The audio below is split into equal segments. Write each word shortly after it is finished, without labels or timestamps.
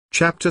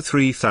Chapter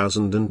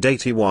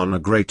 3081 A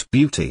Great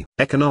Beauty.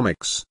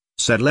 Economics,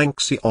 said Leng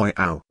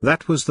Xiao.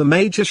 That was the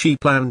major she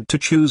planned to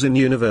choose in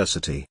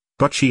university,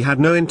 but she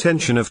had no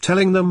intention of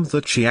telling them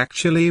that she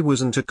actually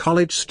wasn't a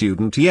college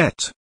student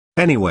yet.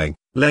 Anyway,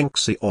 Leng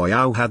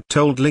Xiao had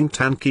told Ling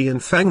Tanqi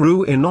and Feng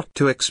Ruyi not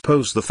to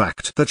expose the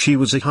fact that she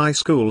was a high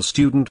school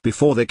student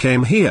before they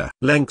came here.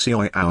 Leng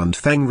Xiao and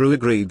Feng Ruyi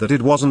agreed that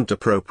it wasn't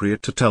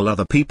appropriate to tell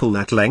other people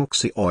that Leng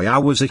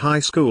Xiao was a high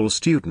school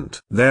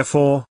student.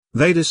 Therefore,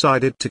 they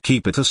decided to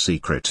keep it a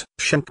secret.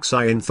 Shen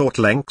Xian thought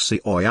Leng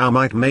Xiao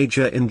might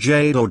major in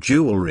jade or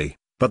jewelry,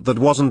 but that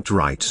wasn't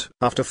right.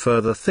 After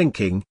further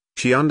thinking,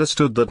 she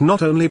understood that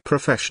not only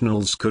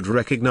professionals could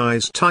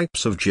recognize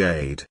types of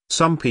jade.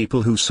 Some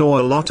people who saw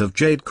a lot of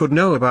jade could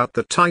know about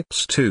the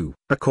types too.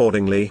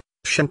 Accordingly,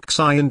 Shen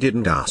Xian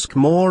didn't ask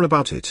more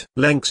about it.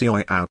 Leng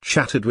Xiao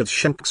chatted with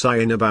Shen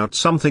Xian about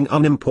something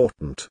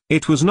unimportant.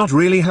 It was not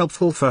really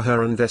helpful for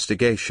her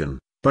investigation,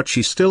 but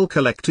she still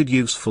collected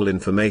useful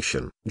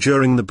information.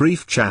 During the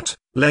brief chat,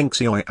 Leng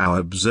Xiao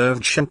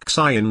observed Shen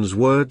Xian's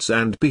words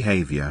and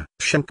behavior.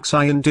 Shen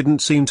Xian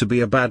didn't seem to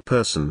be a bad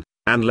person,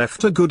 and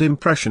left a good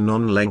impression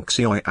on Leng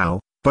Xiao,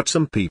 but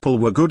some people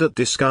were good at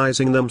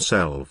disguising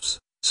themselves,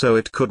 so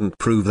it couldn't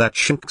prove that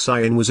Shen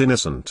Xian was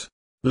innocent.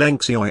 Leng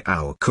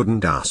Xiao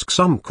couldn't ask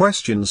some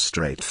questions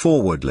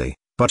straightforwardly,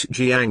 but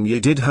Jiang Yi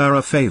did her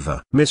a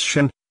favor. Miss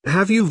Shen,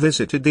 have you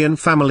visited the An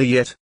family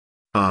yet?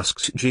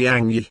 Asked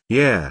Jiang Yi.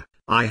 Yeah,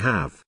 I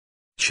have.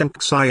 Shen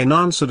Xian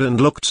answered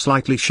and looked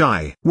slightly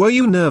shy. Were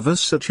you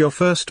nervous at your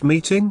first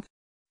meeting?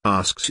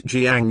 Asked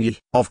Jiang Yi.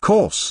 Of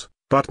course.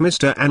 But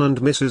Mr. An and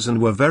Mrs. An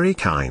were very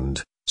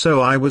kind, so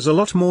I was a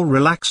lot more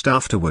relaxed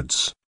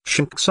afterwards,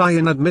 Shen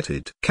Xian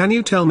admitted. Can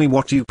you tell me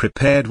what you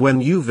prepared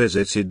when you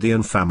visited the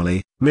An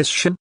family, Miss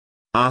Shen?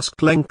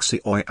 Asked Leng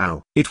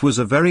Xiao. It was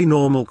a very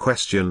normal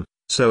question,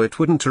 so it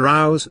wouldn't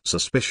arouse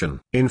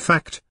suspicion. In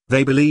fact,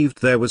 they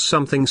believed there was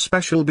something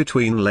special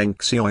between Leng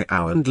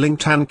Xiao and Ling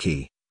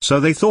Tanqi,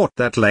 so they thought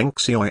that Leng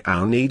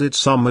Xiao needed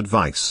some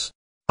advice.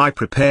 I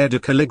prepared a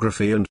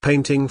calligraphy and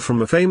painting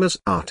from a famous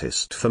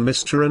artist for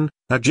Mr. An,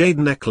 a jade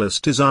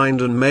necklace designed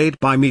and made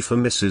by me for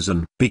Mrs.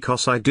 An.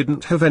 Because I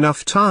didn't have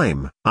enough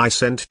time, I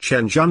sent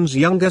Chen Jun's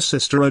younger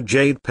sister a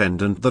jade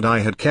pendant that I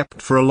had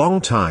kept for a long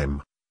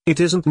time.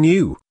 It isn't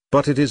new,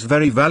 but it is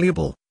very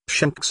valuable,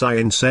 Shen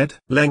Xian said.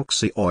 Leng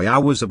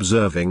Xiao was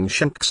observing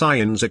Shen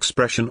Xian's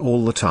expression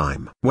all the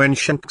time. When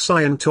Shen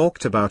Xian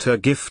talked about her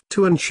gift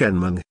to An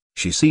Shenmeng,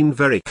 she seemed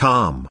very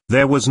calm.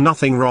 There was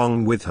nothing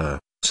wrong with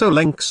her. So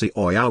Leng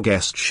Xiao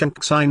guessed Shen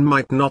Xian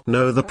might not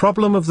know the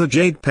problem of the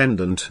jade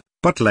pendant,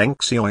 but Leng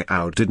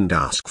Xiao didn't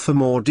ask for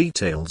more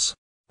details.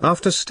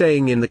 After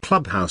staying in the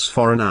clubhouse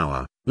for an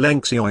hour,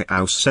 Leng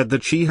Xiao said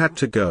that she had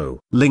to go.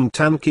 Ling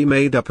Tanqi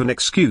made up an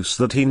excuse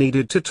that he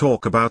needed to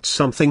talk about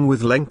something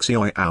with Leng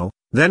Xiao,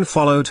 then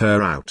followed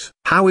her out.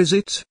 How is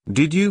it?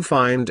 Did you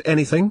find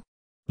anything?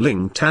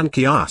 Ling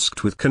Tanqi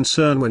asked with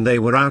concern when they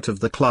were out of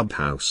the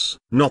clubhouse.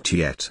 Not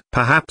yet.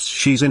 Perhaps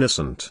she's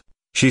innocent.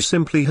 She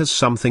simply has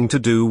something to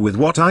do with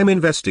what I'm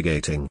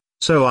investigating,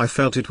 so I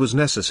felt it was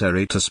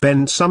necessary to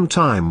spend some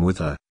time with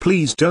her.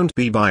 Please don't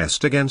be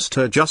biased against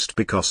her just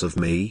because of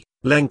me,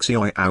 Leng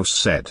Xiao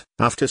said.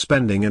 After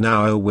spending an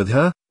hour with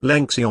her,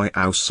 Leng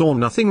Xiao saw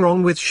nothing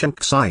wrong with Shen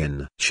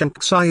Xian. Shen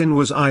Xian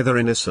was either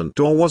innocent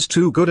or was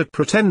too good at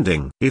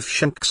pretending. If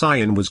Shen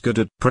Xian was good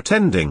at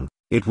pretending,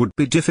 it would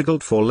be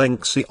difficult for Leng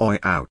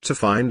Xiao to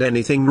find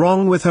anything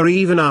wrong with her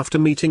even after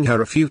meeting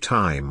her a few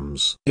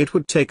times. It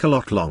would take a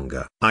lot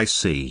longer. I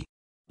see.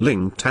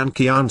 Ling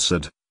Tanqi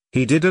answered.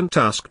 He didn't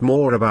ask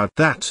more about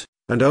that,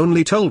 and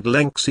only told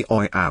Leng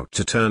Xiao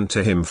to turn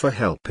to him for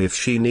help if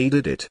she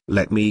needed it.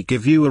 Let me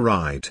give you a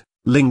ride,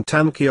 Ling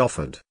Tanqi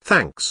offered.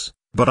 Thanks,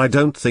 but I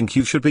don't think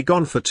you should be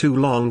gone for too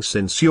long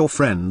since your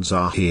friends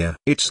are here.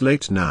 It's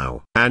late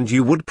now, and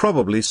you would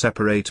probably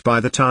separate by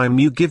the time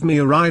you give me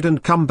a ride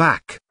and come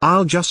back.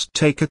 I'll just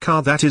take a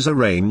car that is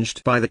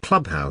arranged by the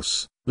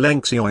clubhouse,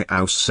 Leng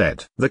Xiao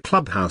said. The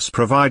clubhouse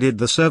provided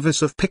the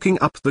service of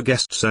picking up the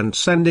guests and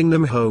sending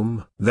them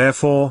home.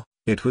 Therefore,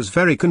 it was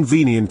very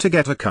convenient to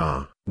get a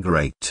car.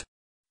 Great.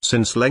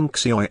 Since Leng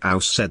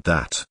Xiao said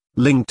that,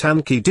 Ling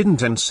Tanqi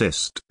didn't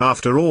insist.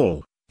 After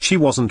all, she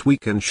wasn't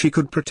weak and she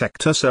could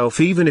protect herself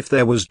even if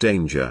there was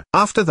danger.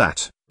 After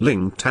that,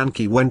 Ling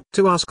Tanqi went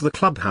to ask the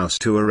clubhouse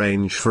to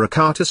arrange for a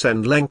car to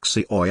send Leng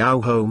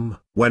Xiao home.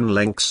 When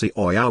Leng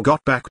Xiao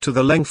got back to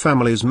the Leng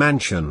family's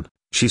mansion,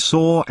 she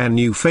saw a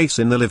new face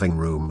in the living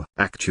room.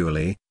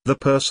 Actually, the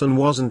person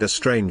wasn't a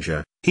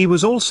stranger, he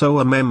was also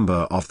a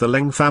member of the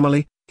Leng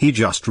family. He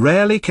just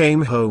rarely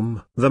came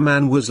home. The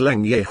man was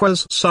Leng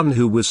Yehua's son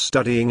who was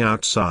studying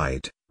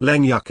outside,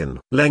 Leng Yukan.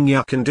 Leng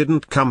Yukan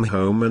didn't come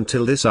home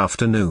until this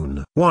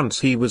afternoon. Once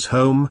he was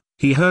home,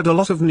 he heard a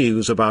lot of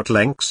news about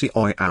Leng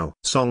Xiao.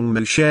 Song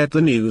Mu shared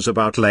the news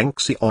about Leng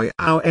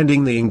Xiao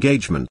ending the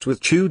engagement with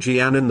Chu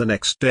Jianan the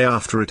next day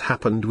after it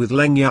happened with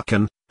Leng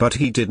Yukan, but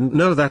he didn't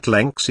know that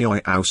Leng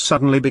Xiao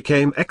suddenly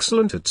became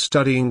excellent at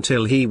studying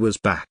till he was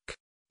back.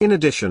 In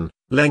addition,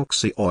 Leng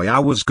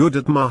Xiao was good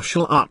at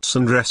martial arts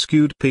and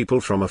rescued people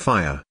from a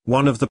fire.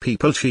 One of the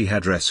people she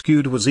had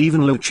rescued was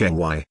even Lu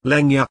Chengwei.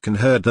 Leng Yakin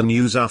heard the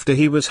news after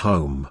he was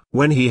home.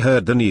 When he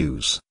heard the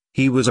news,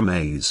 he was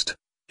amazed.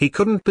 He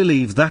couldn't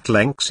believe that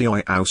Leng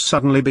Xiao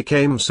suddenly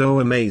became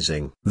so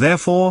amazing.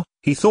 Therefore,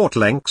 he thought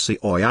Leng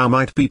Xiao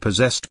might be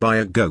possessed by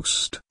a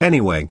ghost.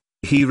 Anyway,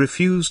 he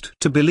refused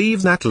to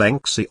believe that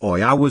Leng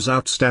Xiao was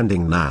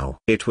outstanding now.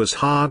 It was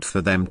hard for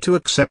them to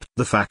accept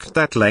the fact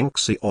that Leng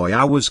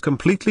Xiao was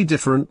completely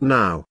different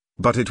now,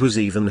 but it was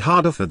even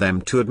harder for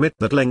them to admit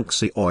that Leng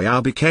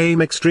Xiao became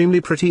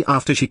extremely pretty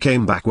after she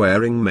came back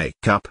wearing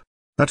makeup.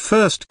 At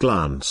first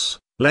glance,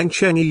 Leng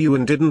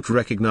Xiaoyuan didn't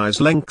recognize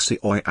Leng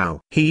Xiao.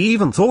 He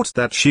even thought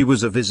that she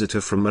was a visitor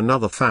from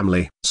another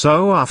family.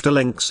 So after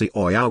Leng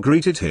Xiao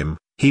greeted him,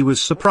 he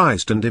was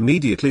surprised and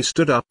immediately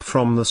stood up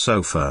from the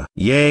sofa.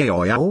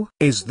 Yao,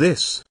 is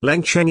this?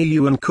 Leng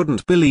Xiaoyuan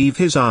couldn't believe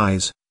his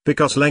eyes,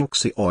 because Leng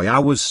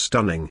Xiao was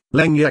stunning.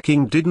 Leng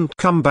Yaking didn't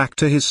come back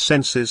to his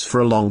senses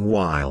for a long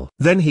while.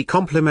 Then he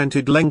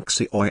complimented Leng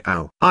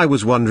Xiao. I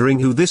was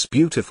wondering who this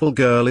beautiful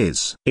girl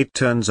is. It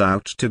turns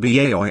out to be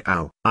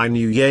Yao. I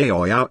knew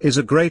Yao is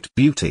a great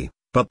beauty,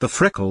 but the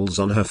freckles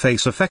on her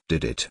face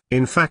affected it.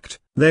 In fact,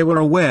 they were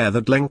aware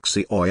that Leng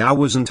Xiao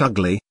wasn't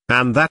ugly,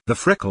 and that the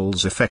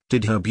freckles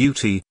affected her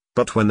beauty,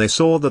 but when they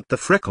saw that the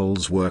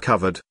freckles were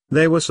covered,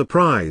 they were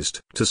surprised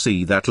to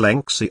see that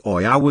Leng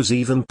Xiao was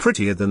even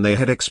prettier than they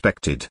had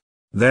expected.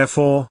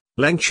 Therefore,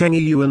 Leng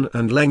Xiaoyuan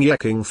and Leng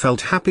Yaking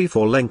felt happy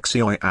for Leng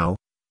Xiao,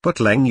 but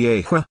Leng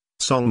Yehua,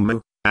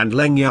 Songmu, and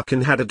Leng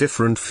Yakin had a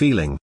different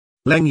feeling.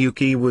 Leng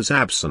Yuki was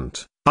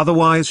absent,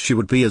 otherwise she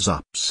would be as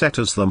upset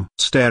as them.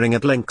 Staring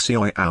at Leng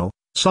Xiao,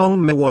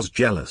 Songmu was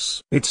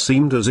jealous. It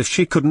seemed as if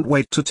she couldn't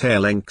wait to tear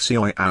Leng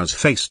Xiao's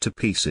face to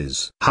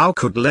pieces. How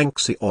could Leng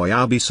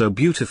Xiao be so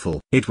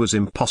beautiful? It was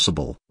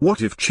impossible.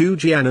 What if Chu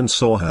Jianan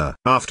saw her?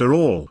 After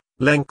all,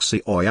 Leng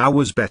Xiao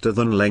was better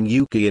than Leng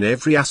Yuki in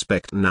every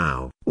aspect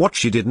now. What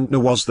she didn't know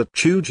was that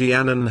Chu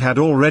Jianan had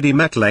already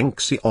met Leng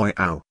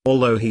Xiao.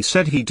 Although he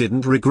said he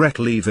didn't regret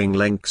leaving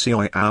Leng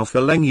Xiao for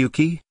Leng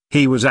Yuki,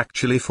 he was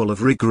actually full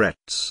of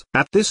regrets.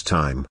 At this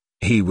time,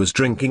 he was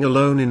drinking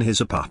alone in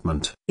his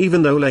apartment.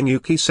 Even though Leng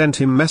Yuki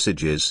sent him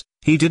messages,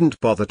 he didn't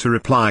bother to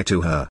reply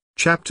to her.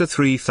 Chapter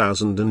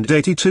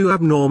 3082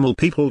 Abnormal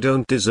people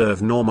don't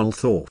deserve normal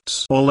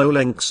thoughts. Although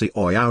Leng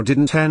Xiao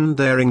didn't end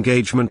their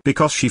engagement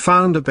because she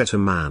found a better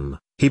man,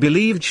 he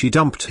believed she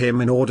dumped him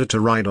in order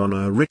to ride on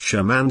a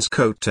richer man's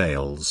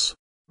coattails.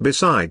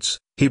 Besides,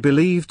 he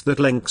believed that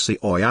Leng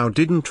Xiao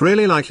didn't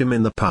really like him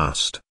in the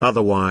past.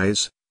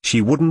 Otherwise, she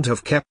wouldn't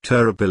have kept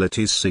her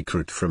abilities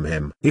secret from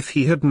him. If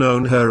he had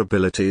known her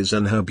abilities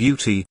and her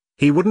beauty,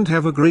 he wouldn't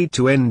have agreed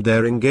to end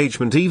their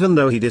engagement even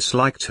though he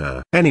disliked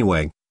her.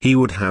 Anyway, he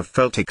would have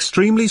felt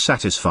extremely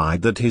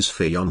satisfied that his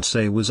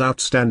fiancée was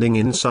outstanding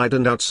inside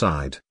and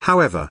outside.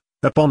 However,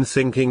 upon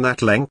thinking that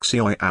Leng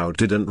Xiao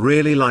didn't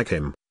really like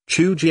him,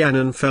 Chu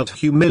Jianan felt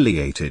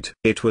humiliated.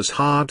 It was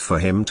hard for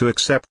him to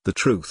accept the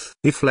truth.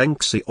 If Leng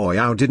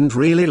Xiao didn't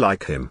really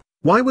like him,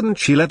 why wouldn't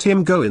she let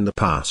him go in the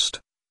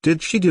past?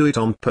 Did she do it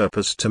on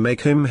purpose to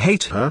make him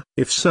hate her?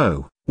 If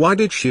so, why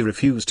did she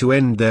refuse to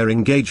end their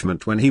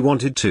engagement when he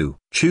wanted to?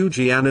 Chu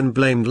Jianan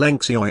blamed Leng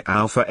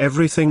Xiao for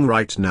everything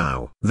right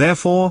now.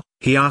 Therefore,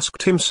 he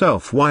asked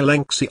himself why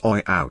Leng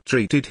Xiao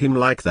treated him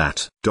like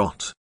that.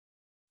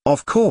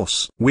 Of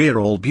course, we're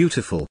all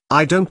beautiful.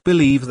 I don't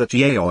believe that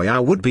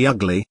Yao would be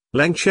ugly,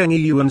 Leng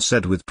Xiaoyuan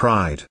said with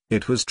pride.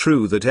 It was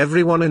true that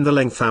everyone in the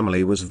Leng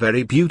family was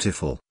very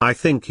beautiful. I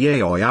think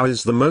Yao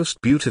is the most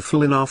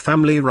beautiful in our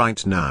family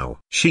right now.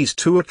 She's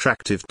too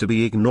attractive to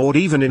be ignored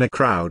even in a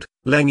crowd,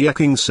 Leng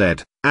Yaking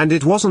said, and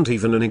it wasn't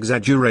even an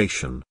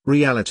exaggeration.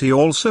 Reality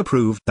also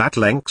proved that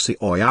Leng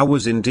Xiao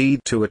was indeed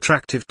too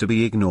attractive to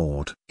be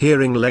ignored.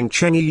 Hearing Leng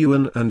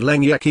Xiaoyuan and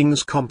Leng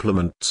Yaking's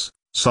compliments,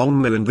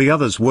 Songmu and the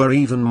others were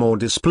even more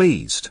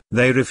displeased.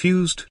 They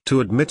refused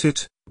to admit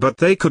it, but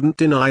they couldn't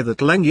deny that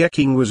Leng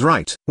Yaking was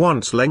right.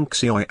 Once Leng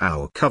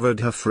Xiao covered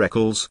her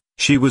freckles,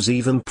 she was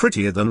even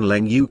prettier than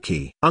Leng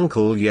Yuki.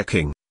 Uncle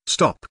Yaking,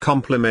 stop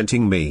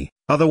complimenting me,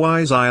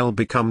 otherwise I'll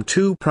become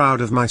too proud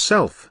of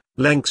myself,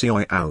 Leng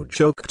Xiao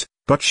joked,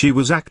 but she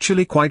was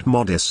actually quite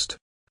modest.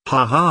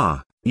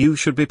 Haha, you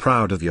should be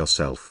proud of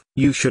yourself.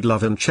 You should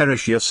love and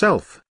cherish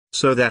yourself,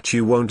 so that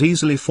you won't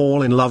easily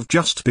fall in love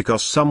just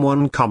because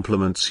someone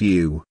compliments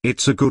you.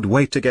 It's a good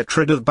way to get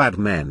rid of bad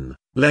men,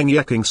 Leng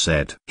Yaking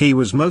said. He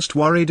was most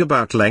worried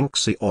about Leng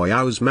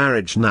Xiao's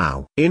marriage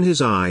now. In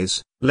his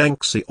eyes, Leng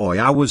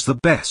Xiao was the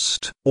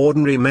best.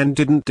 Ordinary men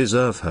didn't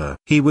deserve her.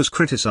 He was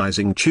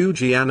criticizing Chu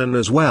Jianan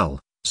as well,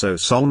 so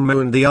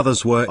Songmu and the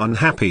others were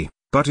unhappy,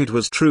 but it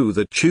was true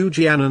that Chu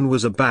Jianan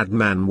was a bad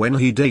man when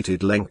he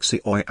dated Leng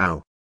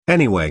Xiao.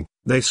 Anyway,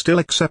 they still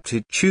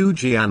accepted Chu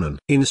Jianan.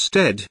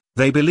 Instead,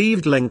 they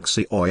believed Leng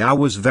Xiao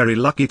was very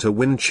lucky to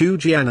win Chu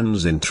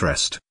Jianan's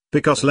interest,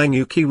 because Leng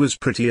Yuki was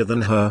prettier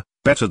than her,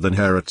 better than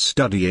her at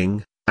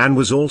studying, and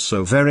was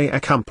also very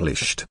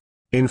accomplished.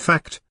 In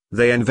fact,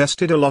 They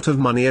invested a lot of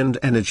money and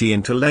energy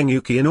into Leng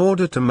Yuki in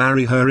order to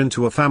marry her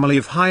into a family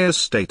of higher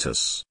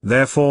status.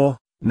 Therefore,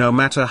 no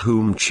matter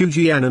whom Chu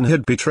Jianan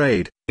had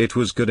betrayed, it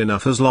was good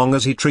enough as long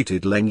as he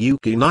treated Leng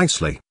Yuki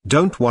nicely.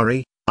 Don't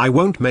worry, I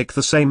won't make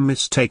the same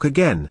mistake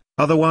again,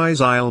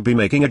 otherwise I'll be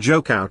making a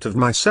joke out of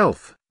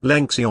myself,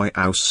 Leng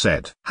Xiao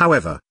said.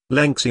 However,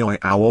 Leng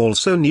Xiao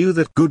also knew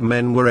that good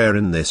men were rare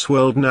in this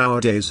world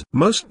nowadays.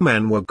 Most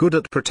men were good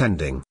at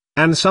pretending,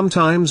 and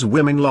sometimes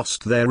women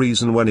lost their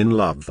reason when in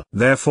love.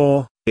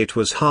 Therefore, it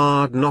was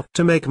hard not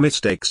to make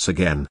mistakes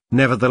again.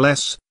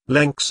 Nevertheless,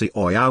 Leng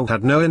Xiao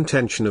had no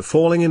intention of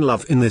falling in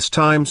love in this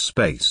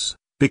time-space,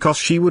 because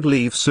she would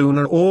leave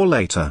sooner or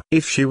later.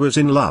 If she was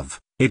in love,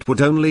 it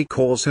would only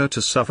cause her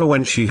to suffer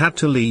when she had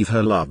to leave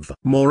her love.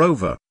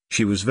 Moreover,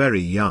 she was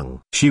very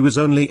young. She was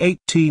only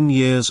 18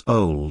 years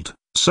old,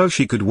 so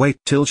she could wait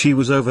till she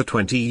was over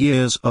 20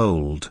 years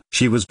old.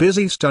 She was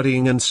busy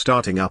studying and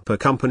starting up a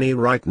company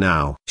right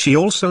now. She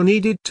also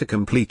needed to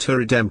complete her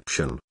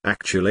redemption.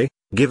 Actually,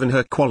 given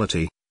her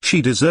quality,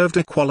 she deserved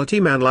a quality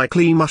man like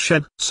Li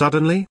Mushen.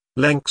 Suddenly,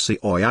 Leng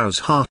Xiao's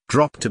heart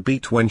dropped a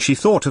beat when she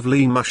thought of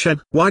Li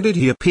Mushen. Why did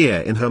he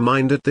appear in her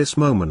mind at this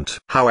moment?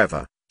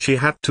 However, she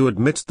had to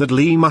admit that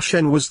Li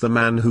Mushen was the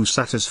man who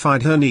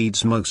satisfied her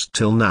needs most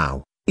till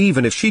now,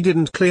 even if she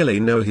didn't clearly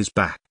know his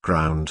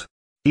background.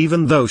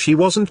 Even though she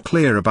wasn't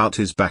clear about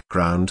his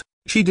background,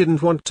 she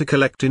didn't want to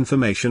collect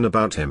information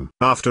about him.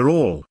 After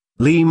all,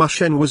 Li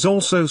Mushen was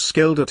also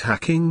skilled at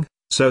hacking,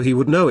 so he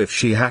would know if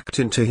she hacked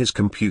into his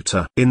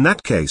computer. In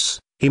that case,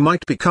 he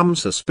might become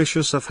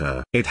suspicious of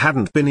her. It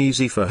hadn't been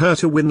easy for her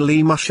to win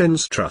Li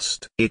Mushen's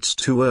trust. It's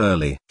too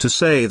early to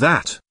say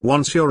that.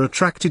 Once you're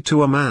attracted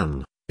to a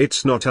man,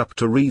 it's not up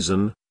to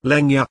reason,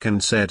 Leng Yakin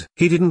said.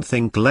 He didn't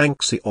think Leng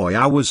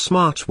Xiao was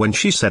smart when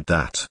she said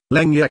that.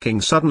 Leng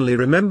Yaking suddenly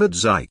remembered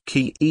Zai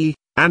Qi,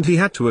 and he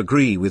had to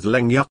agree with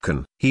Leng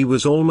Yakin. He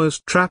was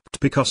almost trapped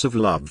because of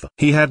love.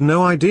 He had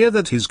no idea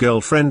that his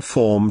girlfriend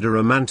formed a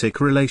romantic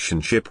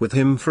relationship with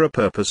him for a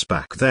purpose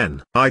back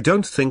then. I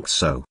don't think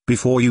so.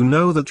 Before you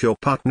know that your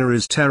partner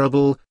is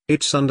terrible,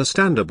 it's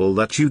understandable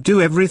that you do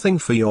everything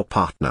for your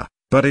partner.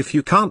 But if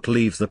you can't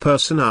leave the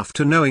person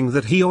after knowing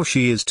that he or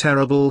she is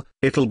terrible,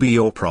 it'll be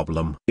your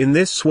problem. In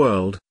this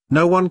world,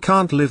 no one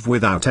can't live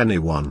without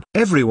anyone.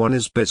 Everyone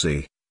is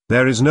busy.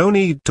 There is no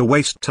need to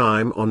waste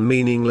time on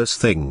meaningless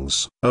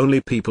things.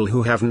 Only people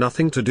who have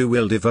nothing to do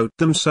will devote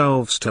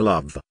themselves to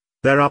love.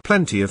 There are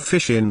plenty of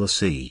fish in the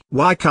sea.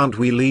 Why can't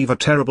we leave a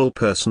terrible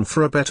person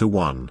for a better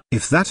one?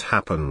 If that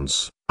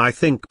happens, I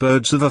think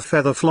birds of a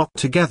feather flock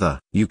together.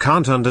 You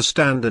can't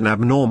understand an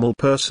abnormal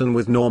person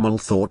with normal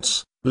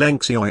thoughts, Leng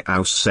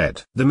Xiao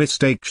said. The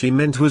mistake she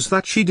meant was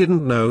that she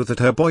didn't know that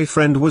her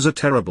boyfriend was a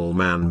terrible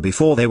man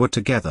before they were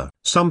together.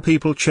 Some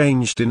people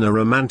changed in a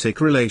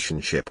romantic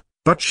relationship,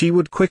 but she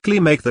would quickly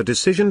make the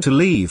decision to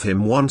leave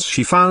him once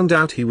she found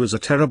out he was a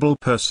terrible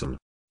person.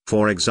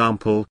 For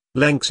example,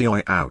 Leng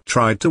Xiao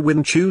tried to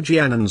win Chu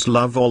Jianan's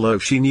love although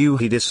she knew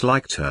he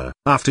disliked her.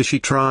 After she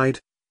tried,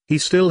 he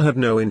still had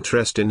no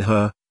interest in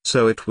her,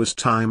 so it was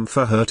time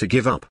for her to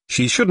give up.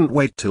 She shouldn't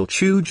wait till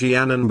Chu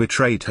Jianan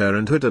betrayed her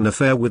and had an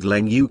affair with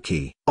Leng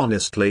Yuki.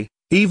 Honestly,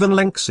 even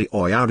Leng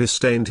Xiao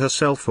disdained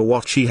herself for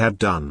what she had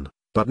done,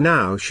 but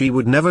now she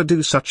would never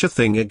do such a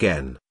thing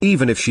again.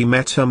 Even if she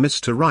met her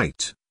Mr.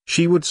 Right,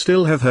 she would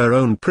still have her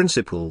own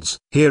principles.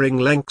 Hearing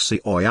Leng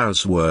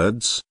Xiao's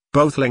words,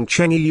 both Leng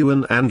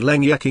Chengyuan and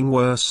Leng Yaking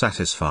were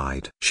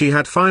satisfied. She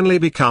had finally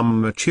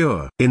become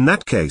mature. In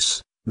that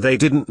case, they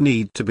didn't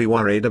need to be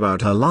worried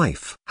about her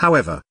life.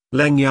 However,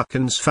 Leng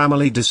Yakin's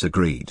family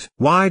disagreed.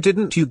 Why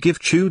didn't you give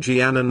Chu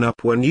Jianan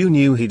up when you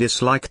knew he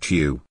disliked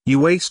you? You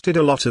wasted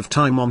a lot of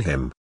time on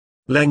him.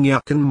 Leng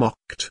Yakin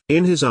mocked.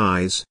 In his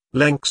eyes,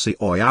 Leng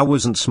Xiao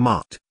wasn't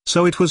smart,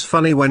 so it was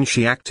funny when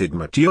she acted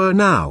mature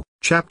now.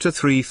 Chapter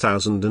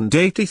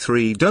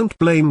 3083. Don't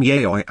blame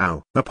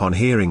Yaoyao. Upon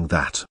hearing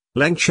that,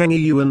 Leng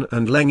Chengyuan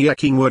and Leng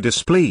Yaking were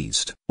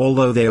displeased.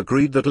 Although they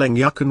agreed that Leng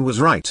Yakin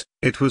was right,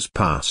 it was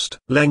past.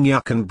 Leng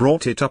Yakin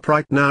brought it up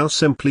right now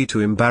simply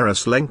to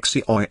embarrass Leng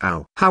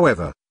Xiao.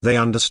 However, they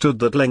understood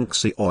that Leng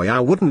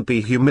Xiao wouldn't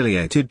be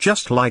humiliated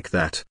just like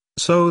that,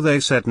 so they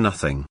said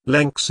nothing.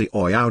 Leng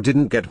Xiao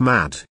didn't get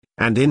mad,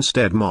 and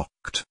instead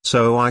mocked.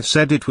 So I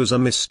said it was a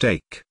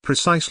mistake.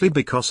 Precisely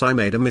because I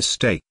made a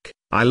mistake,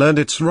 I learned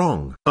it's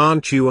wrong.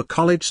 Aren't you a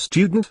college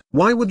student?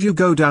 Why would you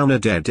go down a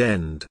dead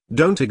end?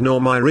 Don't ignore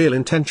my real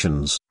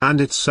intentions. And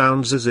it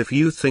sounds as if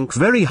you think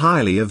very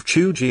highly of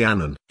Chu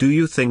Jianan. Do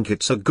you think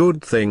it's a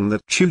good thing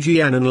that Chu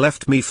Jianan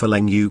left me for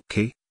Leng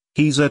Yuki?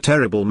 He's a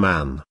terrible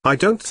man. I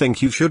don't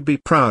think you should be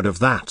proud of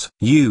that.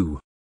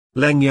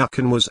 Leng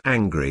Yakin was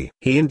angry.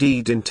 He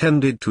indeed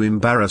intended to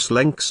embarrass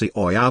Leng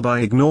Xiao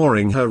by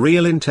ignoring her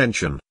real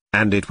intention,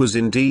 and it was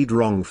indeed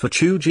wrong for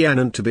Chu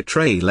Jianan to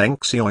betray Leng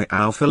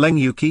Xiao for Leng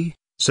Yuki,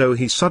 so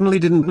he suddenly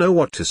didn't know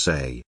what to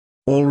say.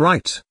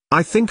 Alright,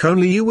 I think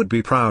only you would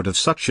be proud of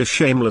such a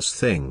shameless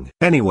thing.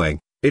 Anyway,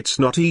 it's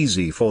not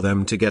easy for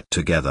them to get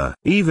together.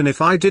 Even if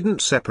I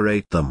didn't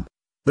separate them,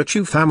 the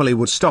Chu family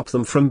would stop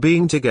them from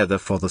being together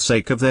for the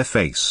sake of their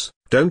face.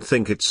 Don't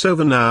think it's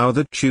over now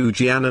that Chu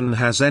Jianan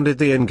has ended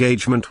the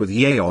engagement with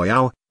Ye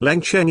Ouyao, Leng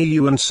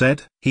Xiao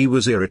said. He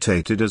was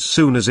irritated as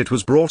soon as it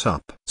was brought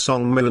up.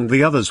 Song Mi and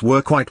the others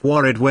were quite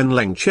worried when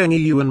Leng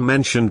Xiao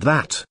mentioned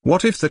that.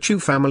 What if the Chu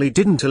family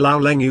didn't allow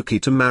Leng Yuki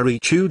to marry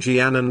Chu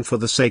Jianan for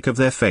the sake of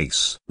their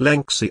face?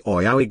 Leng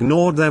Xiao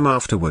ignored them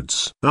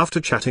afterwards.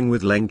 After chatting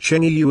with Leng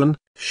Xiao,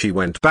 she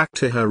went back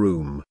to her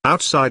room.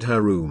 Outside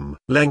her room,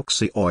 Leng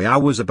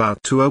Xiao was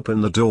about to open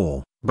the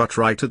door, but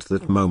right at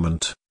that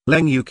moment,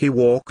 Leng Yuki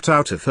walked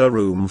out of her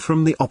room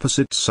from the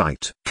opposite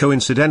side.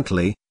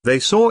 Coincidentally, they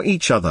saw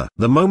each other.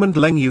 The moment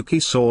Leng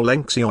Yuki saw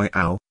Leng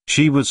Xiao,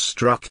 she was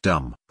struck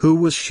dumb. Who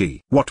was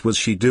she? What was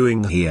she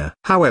doing here?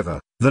 However,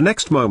 the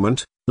next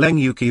moment, Leng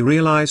Yuki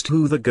realized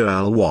who the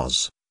girl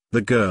was.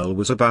 The girl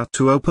was about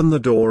to open the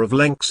door of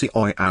Leng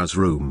Xiao's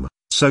room,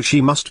 so she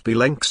must be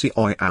Leng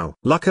Xiao.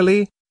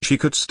 Luckily, she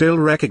could still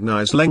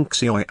recognize Leng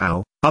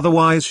Xiao,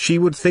 otherwise she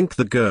would think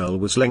the girl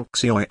was Leng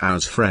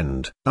Xiao's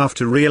friend.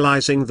 After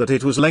realizing that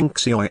it was Leng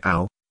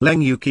Xiao,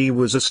 Leng Yuki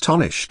was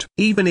astonished.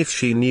 Even if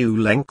she knew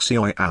Leng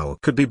Xiao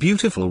could be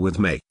beautiful with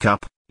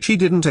makeup, she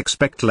didn't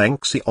expect Leng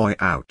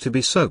Xiao to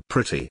be so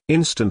pretty.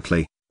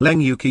 Instantly,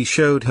 Leng Yuki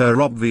showed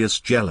her obvious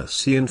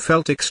jealousy and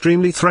felt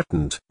extremely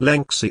threatened.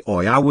 Leng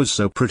Xiao was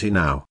so pretty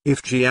now.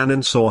 If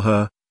Jianan saw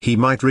her, he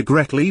might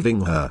regret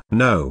leaving her.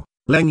 No.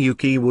 Leng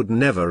Yuki would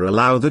never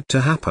allow that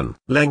to happen.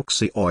 Leng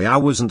Xiao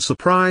wasn't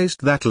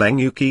surprised that Leng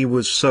Yuki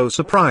was so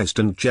surprised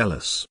and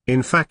jealous.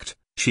 In fact,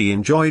 she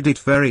enjoyed it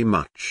very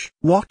much.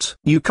 What?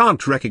 You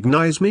can't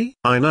recognize me?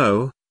 I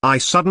know, I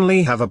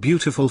suddenly have a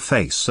beautiful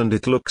face and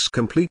it looks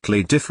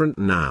completely different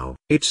now.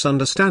 It's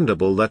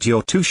understandable that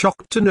you're too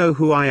shocked to know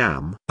who I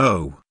am.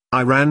 Oh,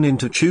 I ran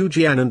into Chu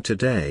Jianan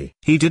today.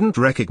 He didn't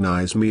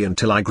recognize me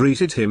until I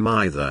greeted him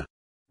either.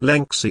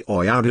 Leng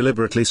Xiao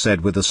deliberately said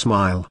with a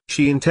smile.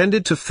 She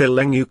intended to fill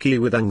Leng Yuki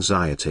with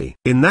anxiety.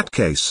 In that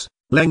case,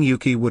 Leng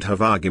Yuki would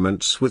have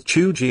arguments with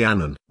Chu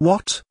Jianan.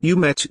 What? You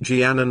met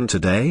Jianan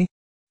today?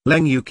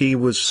 Leng Yuki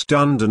was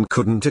stunned and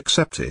couldn't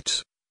accept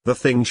it. The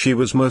thing she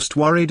was most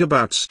worried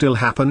about still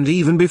happened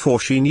even before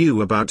she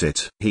knew about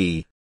it.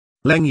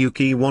 Leng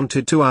Yuki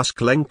wanted to ask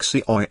Leng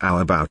Xiao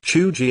about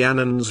Chu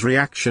Jianan's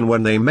reaction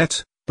when they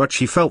met, but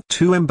she felt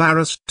too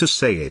embarrassed to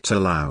say it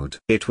aloud.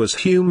 It was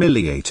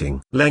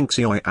humiliating. Leng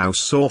Xiao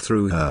saw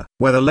through her.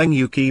 Whether Leng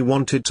Yuki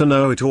wanted to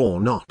know it or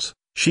not,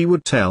 she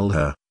would tell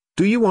her.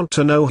 Do you want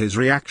to know his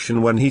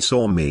reaction when he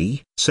saw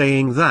me?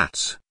 Saying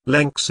that,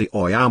 Leng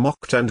Xiao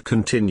mocked and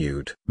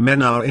continued.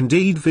 Men are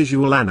indeed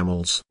visual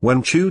animals.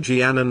 When Chu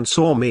Jianan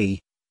saw me,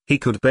 he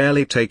could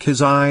barely take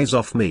his eyes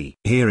off me.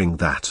 Hearing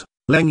that,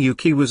 Leng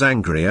Yuki was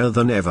angrier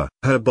than ever.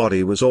 Her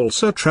body was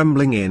also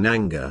trembling in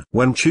anger.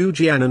 When Chu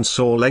Jianan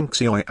saw Leng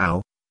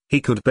Xiao, he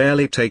could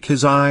barely take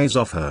his eyes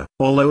off her.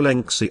 Although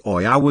Leng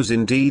Xiao was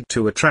indeed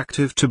too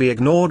attractive to be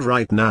ignored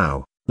right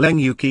now, Leng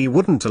Yuki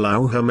wouldn't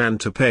allow her man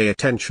to pay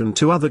attention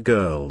to other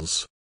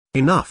girls.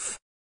 Enough.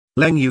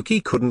 Leng Yuki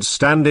couldn't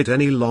stand it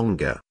any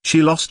longer.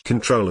 She lost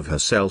control of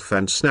herself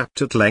and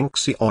snapped at Leng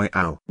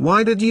Xiao.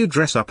 Why did you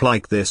dress up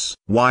like this?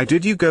 Why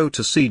did you go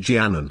to see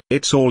Jianan?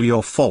 It's all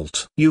your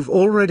fault. You've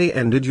already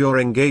ended your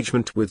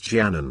engagement with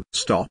Jianan.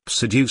 Stop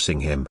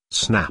seducing him.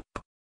 Snap.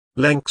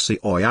 Leng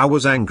Xiao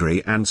was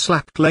angry and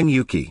slapped Leng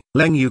Yuki.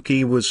 Leng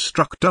Yuki was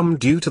struck dumb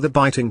due to the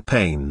biting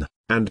pain,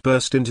 and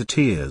burst into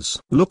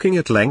tears. Looking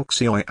at Leng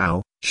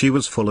Xiao, she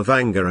was full of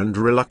anger and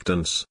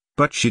reluctance,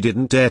 but she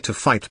didn't dare to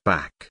fight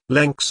back.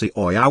 Leng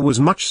Xiao was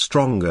much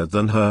stronger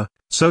than her,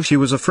 so she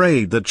was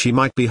afraid that she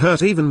might be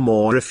hurt even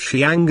more if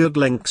she angered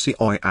Leng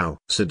Xiao.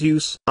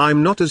 Seduce?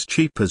 I'm not as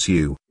cheap as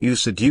you. You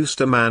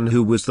seduced a man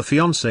who was the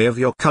fiancé of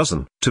your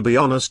cousin. To be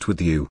honest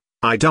with you,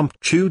 I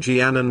dumped Chu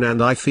Jianan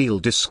and I feel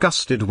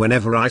disgusted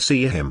whenever I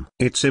see him.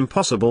 It's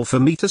impossible for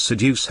me to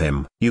seduce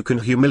him. You can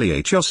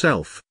humiliate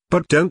yourself,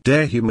 but don't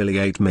dare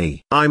humiliate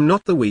me. I'm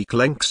not the weak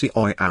Leng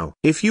Xiao.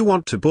 If you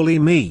want to bully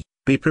me,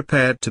 be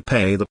prepared to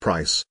pay the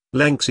price,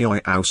 Leng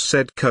Xiao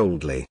said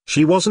coldly.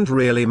 She wasn't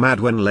really mad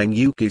when Leng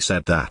Yuki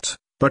said that,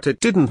 but it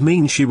didn't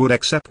mean she would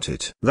accept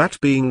it. That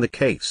being the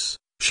case,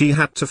 she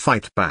had to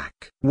fight back.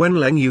 When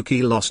Leng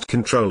Yuki lost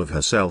control of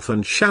herself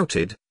and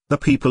shouted, the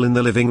people in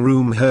the living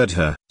room heard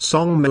her.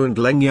 Song Mu and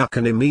Leng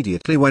Yakan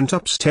immediately went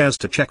upstairs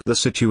to check the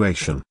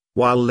situation,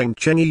 while Leng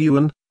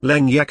Chengyuan,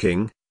 Leng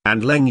Yeking,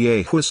 and Leng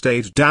Yehua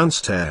stayed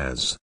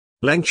downstairs.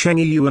 Leng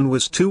Chengyuan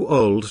was too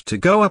old to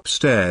go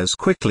upstairs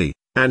quickly,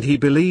 and he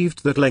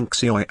believed that Leng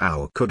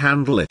Xiao could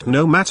handle it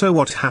no matter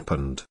what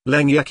happened.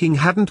 Leng Yeking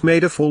hadn't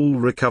made a full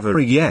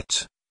recovery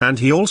yet, and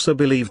he also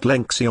believed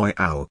Leng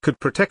Xiao could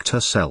protect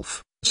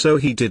herself, so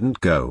he didn't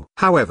go.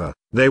 However,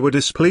 they were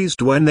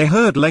displeased when they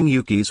heard Leng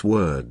Yuki's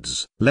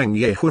words. Leng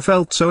Yehua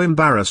felt so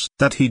embarrassed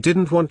that he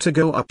didn't want to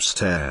go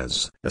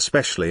upstairs,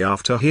 especially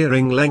after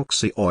hearing Leng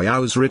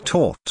Xiao's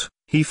retort.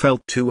 He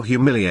felt too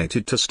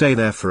humiliated to stay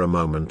there for a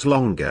moment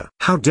longer.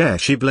 How dare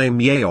she blame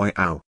Ye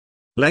Ouyao?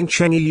 Leng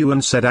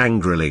Chengyuan said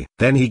angrily.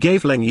 Then he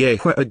gave Leng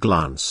Yehua a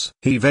glance.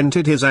 He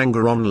vented his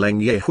anger on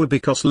Leng Yehua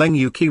because Leng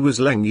Yuki was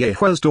Leng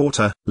Yehua's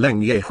daughter.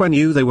 Leng Yehua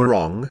knew they were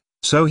wrong,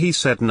 so he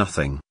said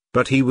nothing.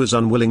 but he was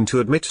unwilling to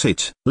admit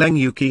it. Leng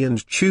Yuki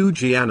and Chu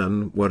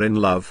Jianan were in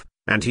love,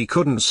 and he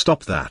couldn't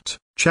stop that.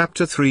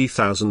 Chapter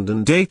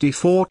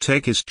 3084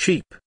 Take is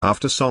cheap.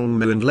 After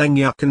Songmu and Leng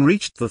Yakan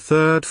reached the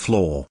third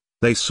floor,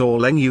 they saw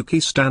Leng Yuki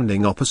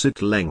standing opposite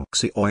Leng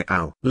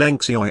Xiao. Leng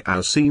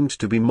Xiao seemed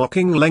to be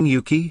mocking Leng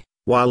Yuki,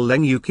 while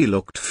Leng Yuki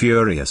looked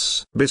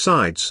furious.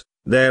 Besides,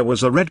 there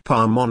was a red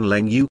palm on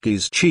Leng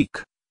Yuki's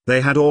cheek.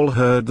 They had all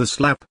heard the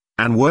slap,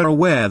 and were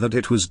aware that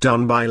it was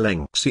done by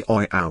Leng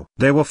Xiao.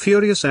 They were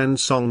furious and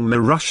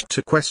Songmu rushed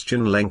to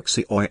question Leng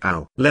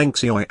Xiao. Leng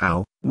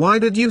Xiao, why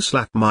did you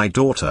slap my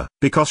daughter?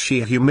 Because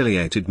she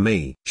humiliated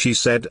me. She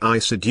said I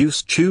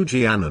seduced Chu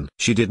Jianan.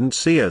 She didn't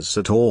see us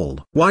at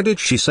all. Why did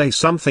she say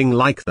something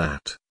like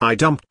that? I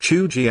dumped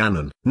Chu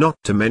Jianan. Not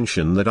to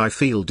mention that I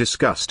feel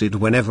disgusted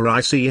whenever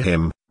I see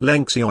him,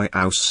 Leng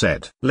Xiao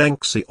said. Leng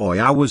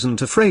Xiao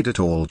wasn't afraid at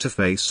all to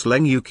face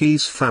Leng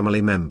Yuki's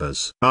family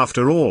members.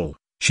 After all,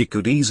 she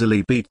could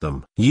easily beat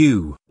them.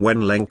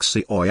 When Leng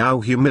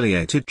Xiao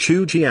humiliated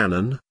Chu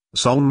Jianan,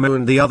 Songmu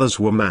and the others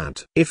were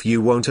mad. If you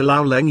won't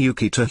allow Leng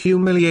Yuki to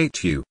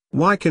humiliate you,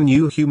 why can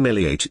you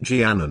humiliate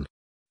Jianan?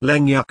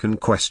 Leng Yakan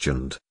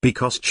questioned.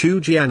 Because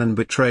Chu Jianan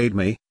betrayed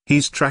me,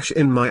 he's trash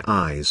in my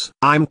eyes.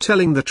 I'm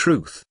telling the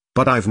truth,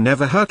 but I've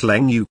never hurt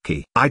Leng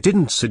Yuki. I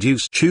didn't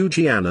seduce Chu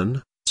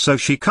Jianan, so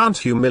she can't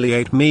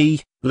humiliate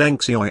me, Leng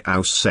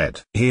Xiao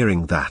said.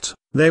 Hearing that,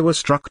 they were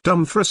struck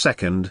dumb for a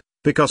second,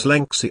 because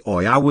Leng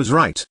Xiao was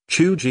right.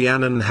 Chu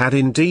Jianan had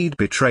indeed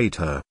betrayed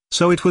her,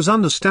 so it was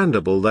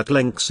understandable that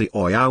Leng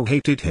Xiao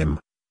hated him.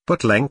 But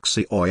Leng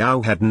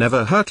Xiao had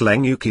never hurt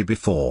Leng Yuki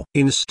before.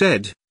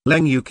 Instead,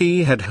 Leng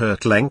Yuki had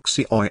hurt Leng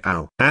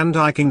Xiao. And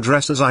I can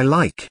dress as I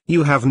like.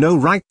 You have no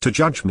right to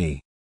judge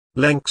me.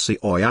 Leng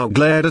Xiao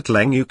glared at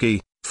Leng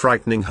Yuki,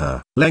 frightening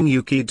her. Leng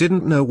Yuki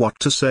didn't know what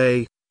to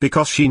say,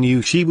 because she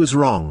knew she was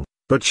wrong,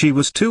 but she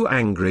was too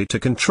angry to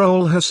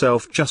control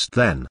herself just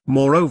then.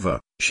 Moreover,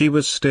 she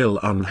was still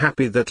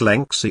unhappy that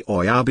Leng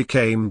Xiao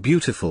became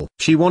beautiful.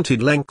 She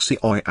wanted Leng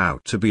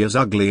Xiao to be as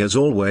ugly as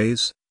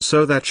always,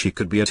 so that she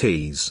could be at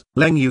ease.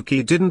 Leng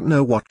Yuki didn't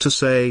know what to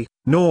say,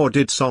 nor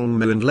did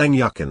Songmu and Leng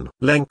Yakan.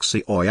 Leng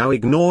Xiao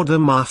ignored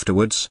them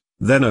afterwards,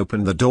 then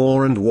opened the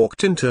door and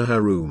walked into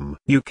her room.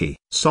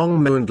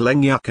 Songmu and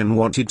Leng Yakan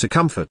wanted to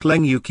comfort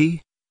Leng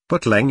Yuki,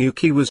 but Leng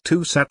Yuki was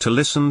too sad to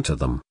listen to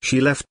them.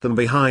 She left them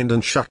behind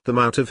and shut them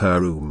out of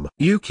her room.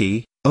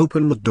 Yuki,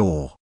 open the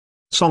door.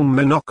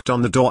 Songmu knocked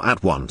on the door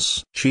at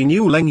once. She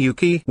knew Leng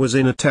Yuki was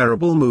in a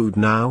terrible mood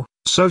now,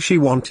 so she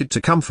wanted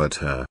to comfort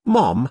her.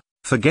 Mom,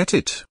 forget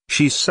it.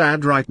 She's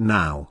sad right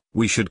now.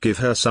 We should give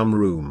her some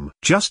room.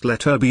 Just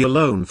let her be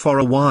alone for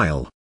a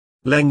while.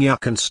 Leng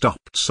Yakan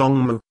stopped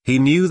Songmu. He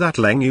knew that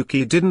Leng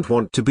Yuki didn't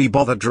want to be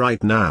bothered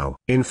right now.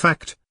 In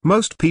fact,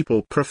 most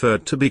people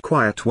preferred to be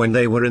quiet when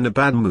they were in a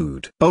bad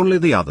mood. Only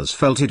the others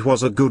felt it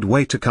was a good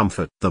way to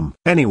comfort them.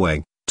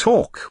 Anyway,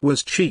 talk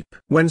was cheap.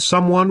 When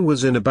someone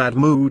was in a bad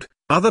mood,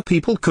 other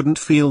people couldn't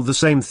feel the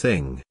same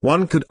thing.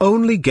 One could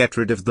only get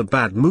rid of the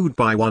bad mood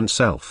by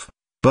oneself.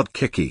 But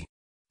Kiki.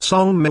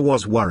 Songmu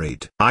was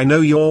worried. I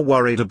know you're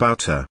worried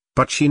about her,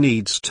 but she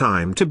needs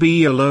time to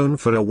be alone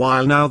for a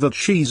while now that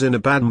she's in a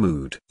bad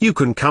mood. You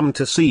can come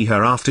to see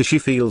her after she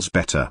feels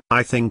better.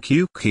 I think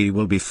Yuki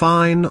will be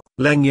fine,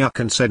 Leng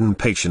Yakan said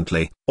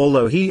impatiently.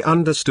 Although he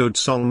understood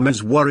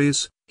Songmu's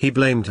worries, he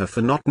blamed her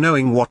for not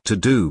knowing what to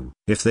do.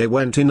 If they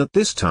went in at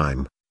this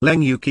time,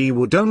 Leng Yuki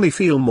would only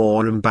feel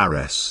more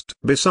embarrassed.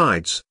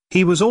 Besides,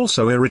 he was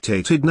also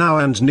irritated now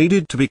and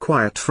needed to be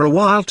quiet for a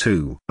while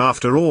too.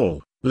 After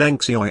all, Leng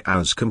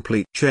Xiao's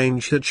complete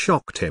change had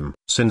shocked him.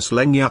 Since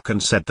Leng Yakan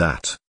said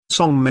that,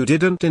 Songmu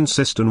didn't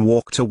insist and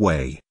walked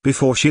away.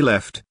 Before she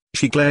left,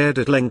 she glared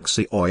at Leng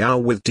Xiao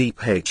with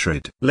deep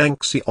hatred. Leng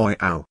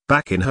Xiao.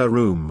 Back in her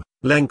room,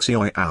 Leng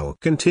Xiao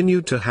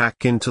continued to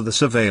hack into the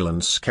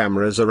surveillance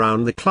cameras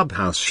around the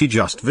clubhouse she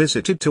just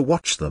visited to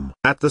watch them.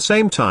 At the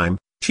same time,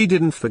 she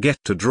didn't forget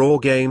to draw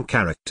game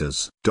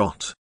characters.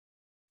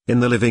 In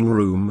the living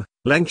room,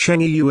 Leng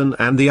Chengyuan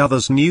and the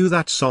others knew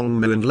that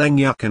Songmu and Leng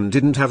Yakan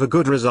didn't have a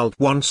good result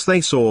once they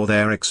saw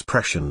their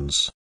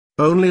expressions.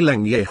 Only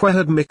Leng Yehua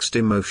had mixed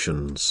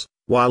emotions,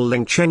 while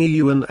Leng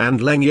Chengyuan and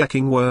Leng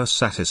Yaking were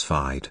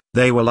satisfied.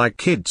 They were like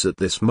kids at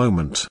this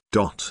moment.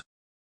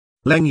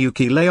 Leng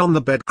Yuki lay on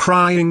the bed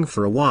crying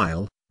for a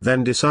while,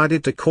 then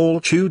decided to call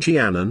Chu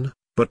Jianan,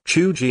 but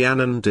Chu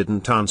Jianan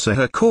didn't answer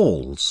her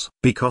calls.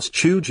 Because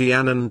Chu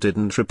Jianan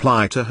didn't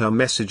reply to her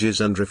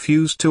messages and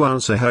refused to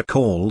answer her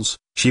calls,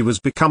 she was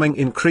becoming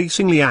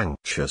increasingly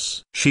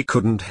anxious. She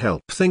couldn't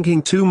help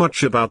thinking too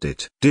much about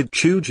it. Did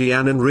Chu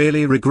Jianan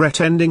really regret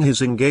ending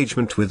his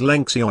engagement with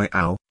Leng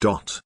Xiao?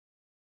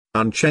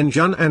 An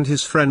Chenjun and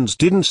his friends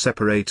didn't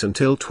separate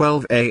until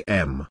 12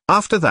 a.m.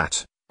 After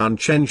that, An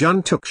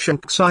Chenjun took Sheng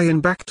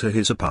Xian back to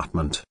his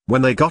apartment.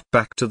 When they got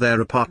back to their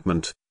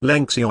apartment,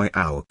 Leng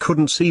Xiao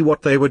couldn't see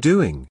what they were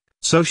doing,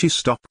 so she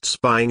stopped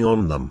spying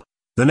on them.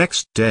 The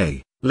next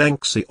day, Leng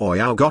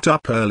Xiao got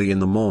up early in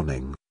the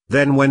morning,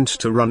 then went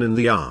to run in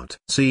the yard.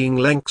 Seeing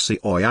Leng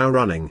Xiao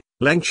running,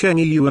 Leng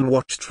Chengyuan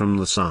watched from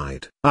the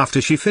side. After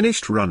she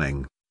finished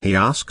running, he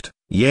asked.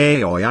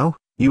 Xiao,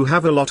 you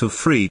have a lot of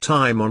free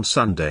time on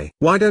Sunday.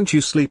 Why don't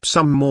you sleep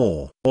some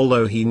more?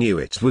 Although he knew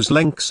it was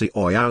Leng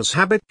Xiao's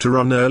habit to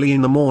run early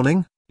in the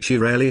morning, she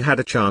rarely had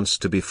a chance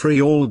to be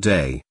free all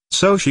day,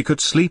 so she could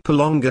sleep a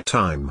longer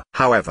time.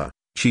 However,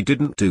 she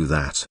didn't do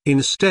that.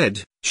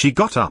 Instead, she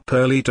got up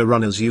early to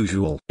run as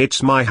usual.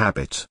 It's my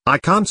habit. I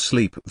can't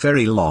sleep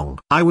very long.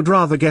 I would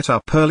rather get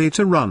up early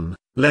to run,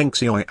 Leng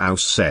Xiao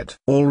said.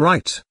 All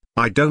right,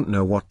 I don't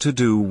know what to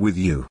do with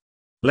you.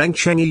 Leng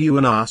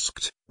Xiao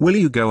asked, will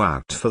you go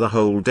out for the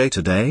whole day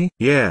today?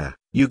 Yeah,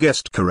 you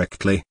guessed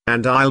correctly.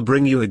 And I'll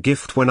bring you a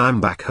gift when I'm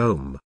back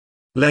home.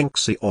 Leng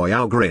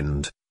Xiao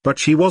grinned, but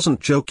she wasn't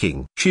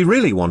joking. She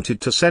really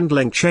wanted to send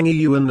Leng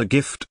Xiao a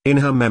gift. In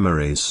her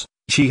memories,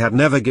 she had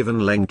never given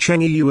Leng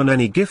Xiao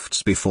any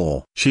gifts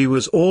before. She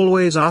was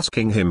always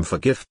asking him for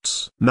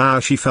gifts. Now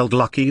she felt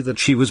lucky that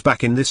she was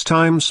back in this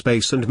time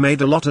space and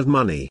made a lot of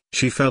money.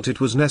 She felt it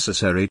was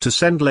necessary to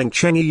send Leng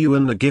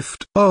Xiao a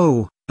gift.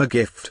 Oh, a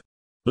gift.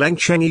 Leng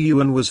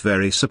Xiao was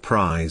very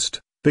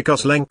surprised,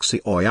 because Leng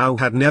Xiao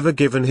had never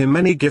given him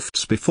any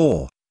gifts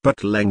before, but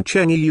Leng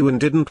Xiao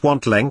didn't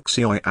want Leng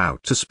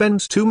Xiao to spend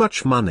too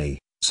much money,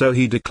 so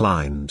he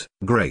declined.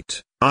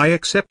 Great, I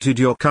accepted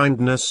your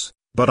kindness,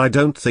 but I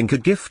don't think a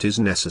gift is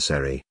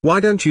necessary. Why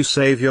don't you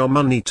save your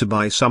money to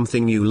buy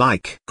something you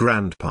like?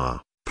 Grandpa,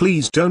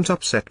 please don't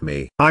upset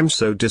me. I'm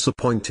so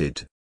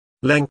disappointed.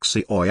 Leng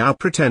Xiao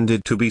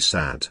pretended to be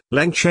sad.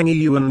 Leng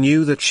Xiao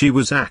knew that she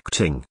was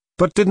acting,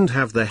 but didn't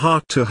have the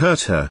heart to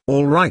hurt her.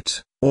 All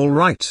right,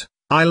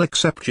 I'll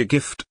accept your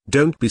gift.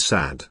 Don't be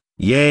sad.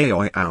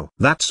 Xiao.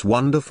 That's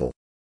wonderful.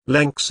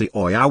 Leng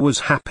Xiao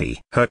was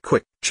happy. Her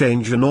quick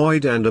change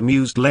annoyed and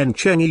amused Leng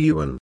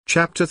Xiao.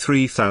 Chapter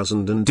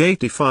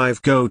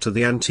 3085. Go to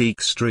the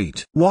antique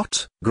street.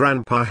 What?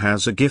 Grandpa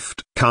has a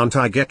gift. Can't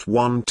I get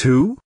one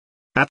too?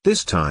 At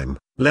this time,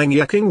 Leng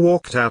Xiao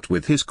walked out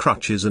with his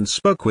crutches and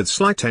spoke with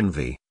slight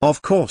envy.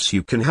 Of course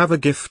you can have a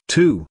gift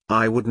too.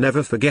 I would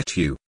never forget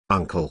you,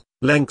 Uncle,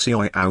 Leng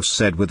Xiao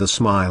said with a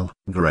smile.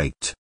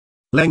 Great.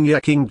 Leng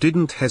Xiao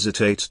didn't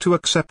hesitate to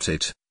accept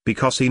it,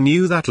 because he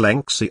knew that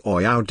Leng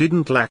Xiao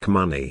didn't lack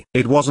money.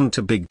 It wasn't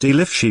a big deal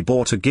if she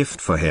bought a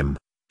gift for him.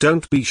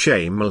 Don't be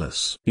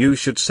shameless. You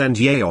should send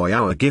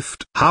Xiao a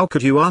gift. How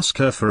could you ask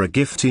her for a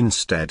gift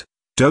instead?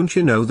 Don't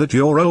you know that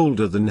you're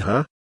older than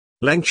her?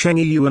 Leng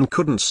Xiao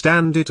couldn't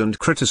stand it and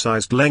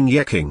criticized Leng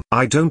Xiao.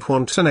 I don't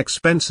want an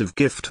expensive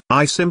gift.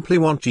 I simply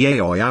want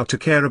Xiao to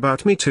care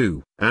about me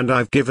too, and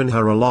I've given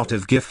her a lot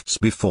of gifts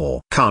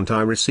before. Can't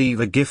I receive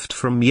a gift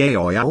from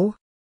Xiao?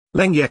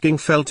 Leng Xiao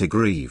felt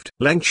aggrieved.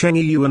 Leng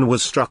Xiao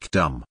was struck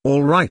dumb.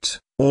 All right,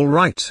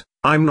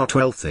 I'm not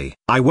wealthy.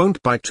 I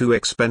won't buy too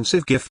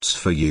expensive gifts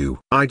for you.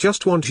 I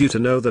just want you to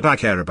know that I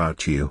care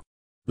about you.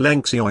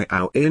 Leng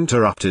Xiao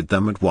interrupted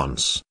them at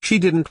once. She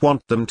didn't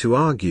want them to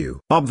argue.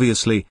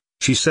 Obviously,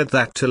 she said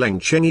that to Leng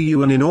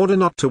Xiao in order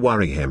not to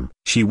worry him.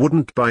 She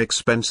wouldn't buy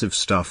expensive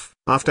stuff.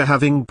 After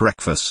having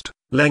breakfast,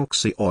 Leng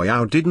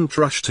Xiao didn't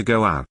rush to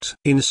go out.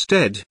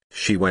 Instead,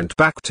 she went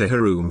back to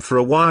her room for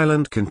a while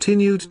and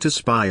continued to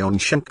spy on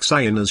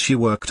Xiao as she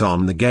worked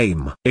on the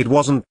game. It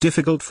wasn't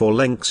difficult for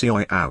Leng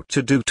Xiao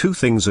to do two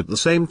things at the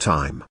same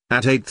time.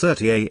 At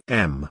 8:30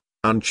 a.m.,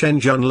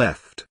 Chen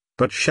left,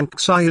 but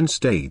Xiao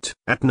stayed.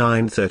 At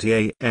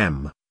 9:30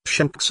 a.m.,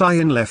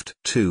 Xiao left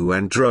too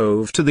and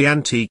drove to the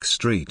antique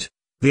street.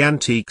 The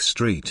antique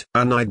street.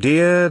 An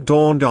idea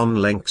dawned on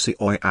Leng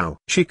Xiao.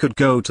 She could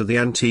go to the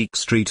antique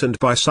street and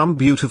buy some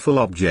beautiful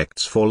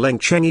objects for Leng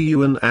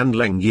Xiao and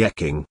Leng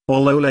Xiao.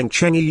 Although Leng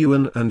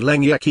Xiao and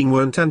Leng Xiao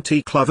weren't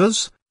antique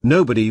lovers,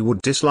 nobody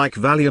would dislike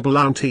valuable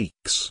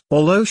antiques.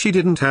 Although she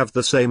didn't have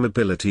the same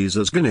abilities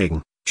as Gu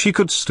Ning, she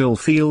could still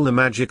feel the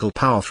magical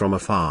power from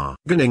afar.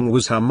 Gu Ning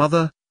was her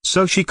mother,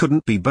 so she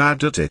couldn't be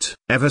bad at it.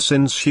 Ever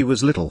since she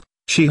was little,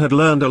 she had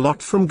learned a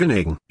lot from Gu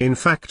Ning. In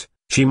fact,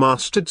 she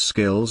mastered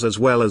skills as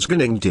well as Gu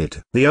Ning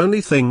did. The only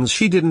things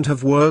she didn't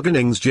have were Gu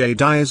Ning's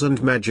jade eyes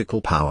and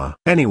magical power.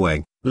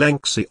 Anyway, Leng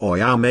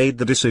Xiao made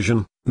the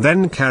decision,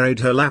 then carried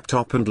her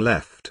laptop and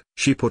left.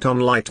 She put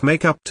on light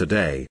makeup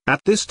today.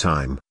 At this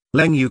time,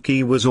 Leng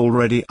Xiao was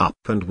already up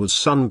and was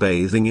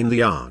sunbathing in the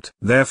yard.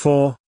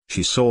 Therefore,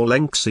 she saw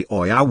Leng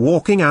Xiao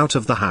walking out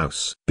of the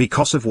house.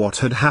 Because of what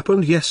had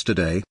happened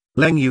yesterday,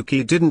 Leng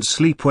Xiao didn't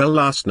sleep well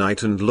last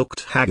night and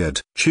looked haggard.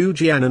 Chu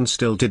Jianan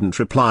still didn't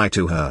reply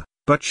to her,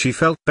 but she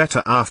felt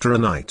better after a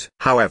night.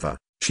 However,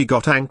 she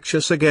got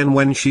anxious again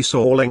when she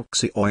saw Leng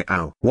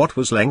Xiao. What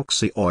was Leng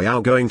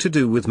Xiao going to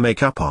do with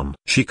makeup on?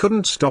 She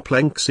couldn't stop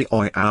Leng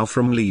Xiao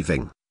from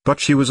leaving,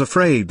 but she was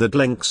afraid that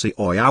Leng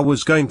Xiao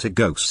was going to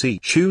go see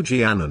Chu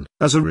Jianan.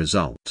 As a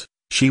result,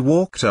 she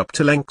walked up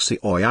to Leng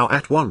Xiao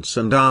at once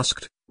and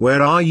asked,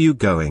 "Where are you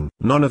going?"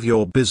 "None of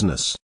your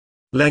business,"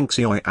 Leng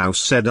Xiao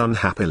said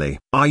unhappily.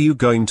 "Are you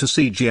going to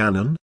see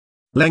Jianan?"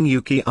 Leng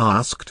Xiao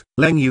asked.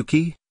 Leng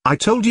Xiao, I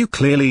told you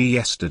clearly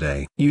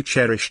yesterday. You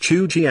cherish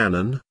Chu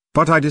Jianan,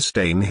 but I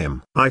disdain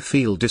him. I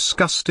feel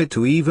disgusted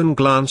to even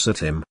glance at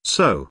him.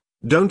 So,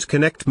 don't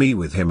connect me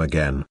with him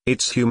again.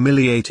 It's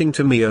humiliating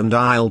to me and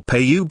I'll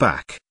pay you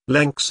back,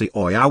 Leng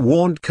Xiao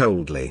warned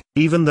coldly.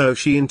 Even though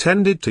she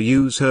intended to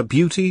use her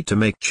beauty to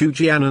make Chu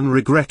Jianan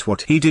regret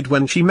what he did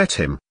when she met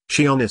him,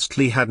 she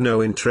honestly had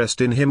no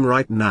interest in him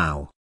right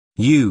now.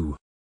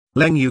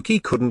 Leng Yuki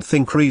couldn't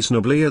think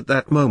reasonably at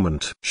that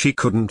moment. She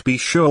couldn't be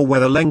sure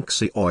whether Leng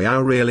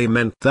Xiao really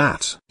meant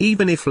that.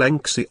 Even if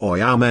Leng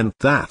Xiao meant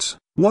that,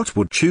 what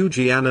would Chu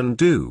Jianan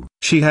do?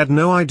 She had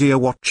no idea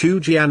what Chu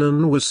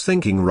Jianan was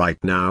thinking right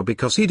now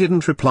because he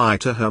didn't reply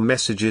to her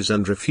messages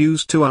and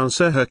refused to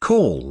answer her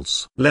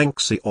calls. Leng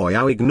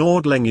Xiao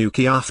ignored Leng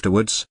Yuki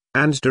afterwards,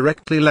 and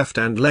directly left,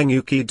 and Leng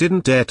Yuki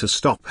didn't dare to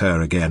stop her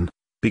again.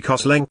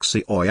 Because Leng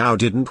Xiao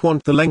didn't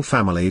want the Leng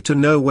family to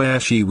know where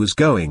she was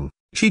going,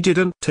 she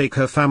didn't take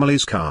her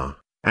family's car,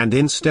 and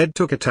instead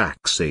took a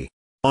taxi.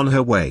 On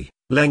her way,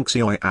 Leng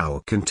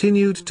Xiao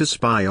continued to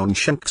spy on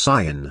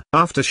Shengxian.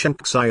 After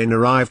Shengxian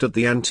arrived at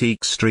the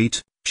antique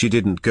street, she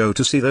didn't go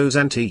to see those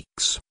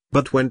antiques,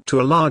 but went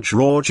to a large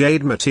raw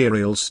jade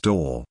material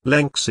store.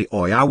 Leng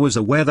Xiao was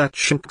aware that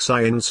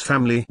Shengxian's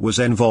family was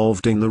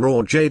involved in the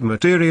raw jade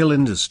material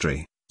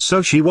industry,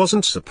 so she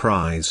wasn't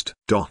surprised.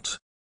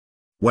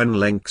 When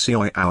Leng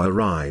Xiao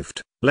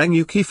arrived, Leng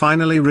Yuki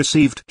finally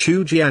received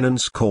Chu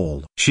Jianan's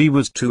call. She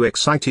was too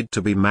excited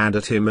to be mad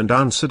at him and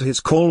answered his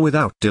call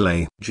without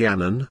delay.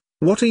 "Jianan,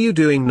 what are you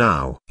doing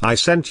now? I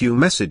sent you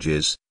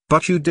messages,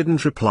 but you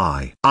didn't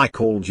reply. I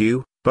called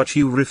you, but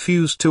you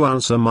refused to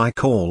answer my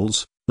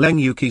calls," Leng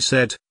Yuki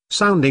said,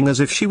 sounding as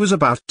if she was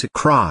about to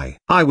cry.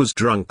 "I was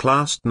drunk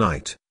last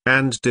night,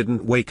 and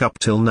didn't wake up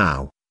till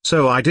now,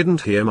 so I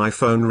didn't hear my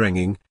phone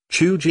ringing,"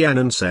 Chu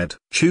Jianan said.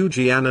 Chu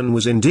Jianan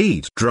was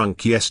indeed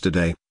drunk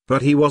yesterday,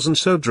 but he wasn't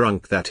so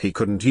drunk that he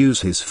couldn't use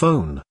his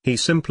phone. He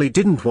simply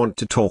didn't want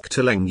to talk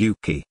to Leng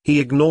Yuki. He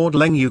ignored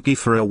Leng Yuki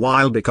for a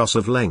while because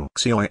of Leng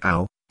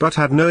Xiao, but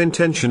had no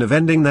intention of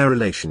ending their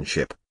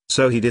relationship,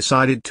 so he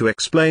decided to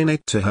explain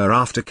it to her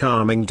after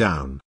calming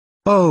down.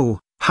 "Oh,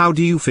 how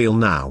do you feel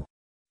now?"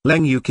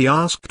 Leng Yuki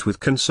asked with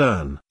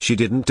concern. She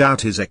didn't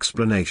doubt his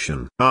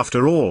explanation.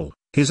 After all,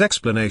 his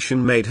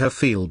explanation made her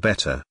feel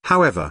better.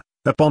 However,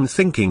 upon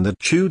thinking that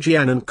Chu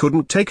Jianan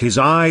couldn't take his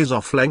eyes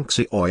off Leng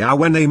Xiao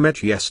when they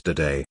met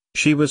yesterday,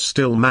 she was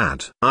still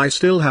mad. "I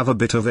still have a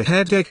bit of a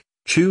headache,"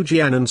 Chu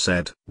Jianan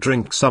said.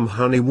 "Drink some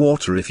honey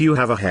water if you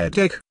have a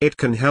headache. It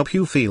can help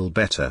you feel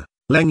better,"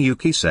 Leng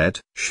Yuki said.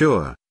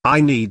 "Sure,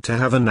 I need to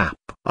have a nap.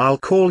 I'll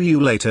call you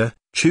later,"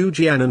 Chu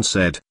Jianan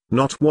said,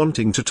 not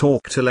wanting to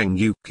talk to Leng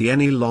Yuki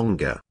any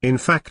longer. In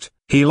fact,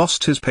 he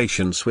lost his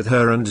patience with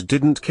her and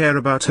didn't care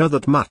about her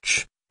that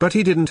much, but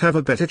he didn't have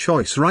a better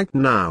choice right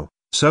now,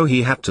 so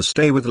he had to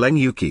stay with Leng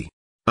Yuki.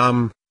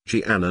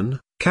 Jianan,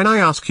 can I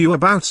ask you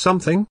about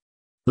something?"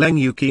 Leng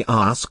Yuki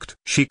asked.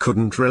 She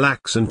couldn't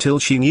relax until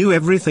she knew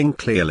everything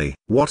clearly.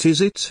 "What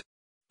is it?"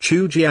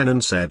 Chu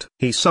Jianan said.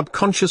 He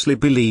subconsciously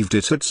believed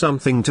it had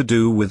something to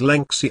do with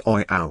Leng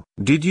Xiao.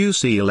 "Did you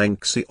see Leng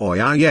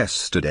Xiao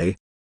yesterday?"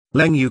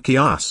 Leng Yuki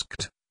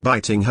asked,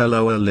 biting her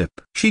lower lip.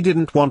 She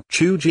didn't want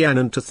Chu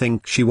Jianan to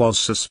think she was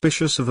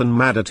suspicious of and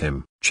mad at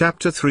him.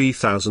 Chapter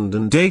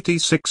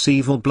 3086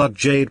 Evil Blood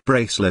Jade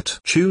Bracelet.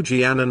 Chu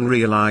Jianan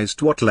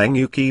realized what Leng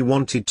Yuki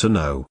wanted to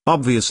know.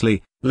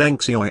 Obviously, Leng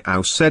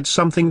Xiao said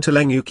something to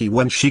Leng Yuki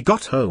when she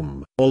got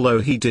home.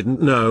 Although he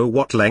didn't know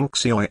what Leng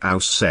Xiao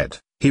said,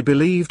 he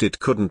believed it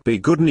couldn't be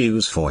good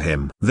news for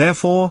him.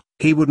 Therefore,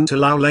 he wouldn't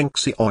allow Leng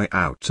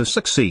Xiao to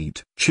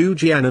succeed. Chu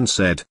Jianan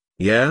said,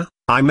 "Yeah,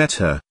 I met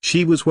her.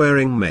 She was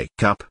wearing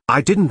makeup.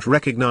 I didn't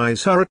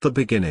recognize her at the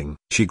beginning.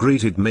 She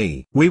greeted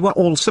me. We were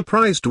all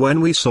surprised when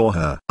we saw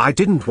her. I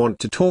didn't want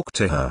to talk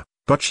to her,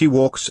 but she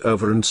walks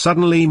over and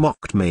suddenly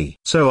mocked me.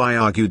 So I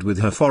argued with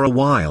her for a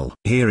while."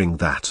 Hearing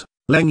that,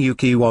 Leng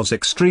Yuki was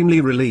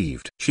extremely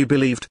relieved. She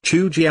believed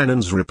Chu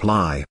Jianan's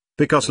reply,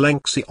 because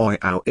Leng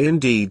Xiao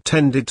indeed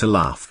tended to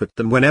laugh at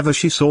them whenever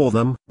she saw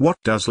them. "What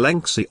does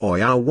Leng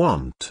Xiao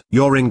want?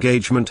 Your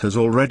engagement has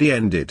already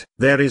ended.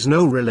 There is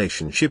no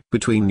relationship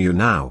between you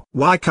now.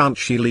 Why can't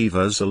she leave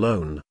us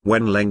alone?"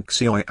 When Leng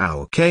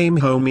Xiao came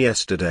home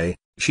yesterday,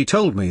 she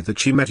told me that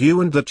she met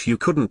you and that you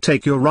couldn't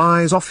take your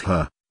eyes off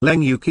her.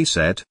 Leng Yuki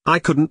said. "I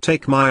couldn't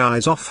take my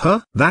eyes off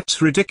her?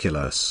 That's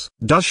ridiculous.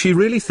 Does she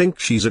really think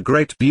she's a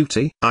great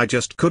beauty?" I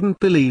just couldn't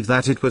believe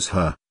that it was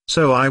her.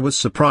 So I was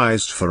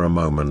surprised for a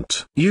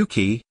moment.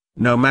 "Yuki,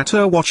 no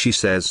matter what she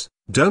says,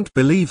 don't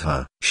believe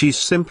her. She's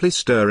simply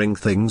stirring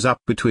things up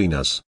between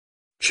us."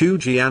 Chu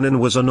Jianan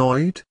was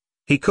annoyed.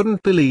 He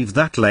couldn't believe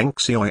that Leng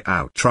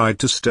Xiao tried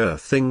to stir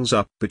things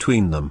up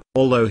between them.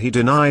 Although he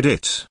denied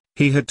it,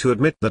 he had to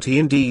admit that he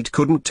indeed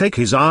couldn't take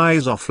his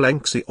eyes off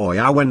Leng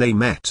Xiao when they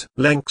met.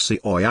 Leng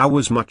Xiao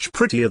was much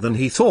prettier than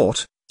he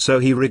thought, so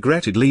he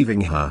regretted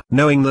leaving her.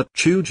 Knowing that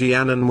Chu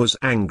Jianan was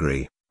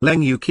angry,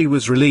 Leng Yuki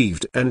was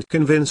relieved and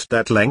convinced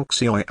that Leng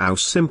Xiao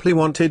simply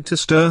wanted to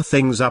stir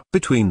things up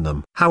between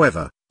them.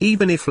 However,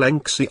 even if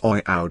Leng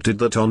Xiao did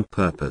that on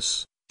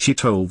purpose, she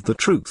told the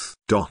truth.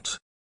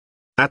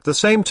 At the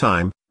same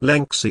time,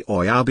 Leng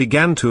Xiao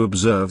began to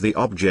observe the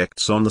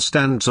objects on the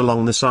stands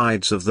along the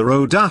sides of the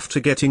road after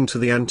getting to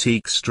the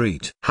antique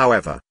street.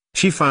 However,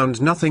 she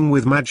found nothing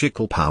with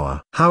magical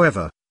power.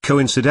 However,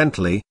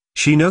 Coincidentally,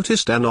 she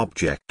noticed an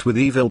object with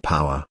evil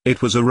power.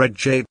 It was a red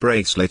jade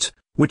bracelet,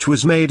 which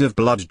was made of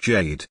blood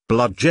jade.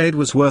 Blood jade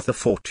was worth a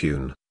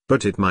fortune,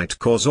 but it might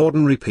cause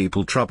ordinary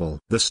people trouble.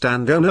 The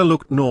stand owner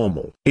looked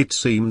normal. It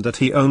seemed that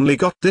he only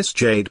got this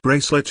jade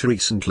bracelet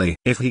recently.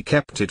 If he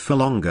kept it for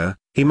longer,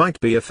 he might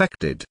be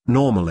affected.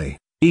 Normally,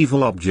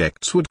 evil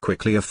objects would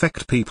quickly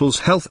affect people's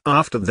health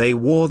after they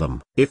wore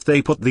them. If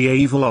they put the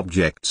evil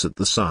objects at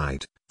the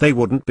side, they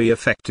wouldn't be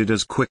affected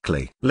as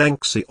quickly. Leng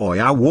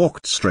Xiao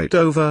walked straight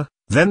over,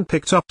 then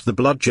picked up the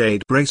blood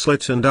jade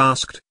bracelet and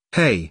asked,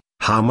 "Hey,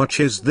 how much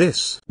is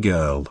this?"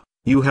 "Girl,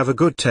 you have a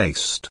good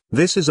taste.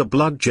 This is a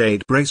blood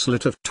jade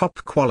bracelet of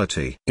top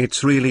quality.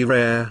 It's really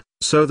rare,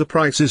 so the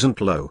price isn't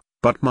low,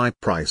 but my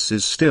price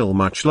is still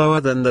much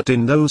lower than that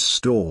in those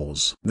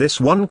stores.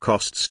 This one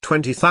costs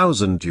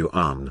 20,000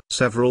 yuan.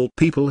 Several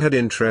people had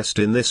interest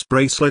in this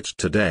bracelet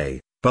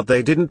today, but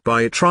they didn't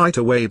buy it right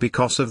away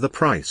because of the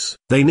price.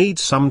 They need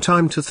some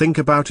time to think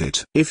about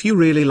it. If you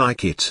really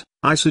like it,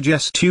 I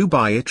suggest you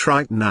buy it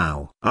right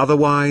now.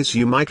 Otherwise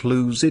you might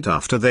lose it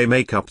after they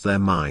make up their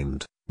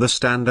mind, the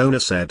stand owner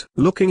said.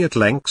 Looking at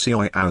Leng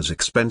Xiao's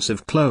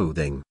expensive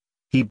clothing,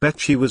 he bet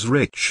she was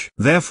rich.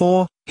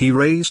 Therefore, he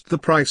raised the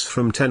price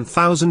from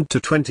 10,000 to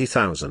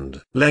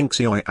 20,000. Leng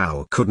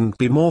Xiao couldn't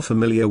be more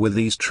familiar with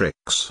these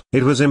tricks.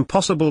 It was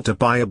impossible to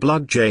buy a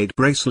blood jade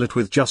bracelet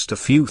with just a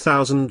few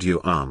thousand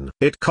yuan.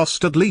 It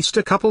cost at least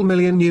a couple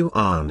million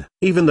yuan.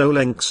 Even though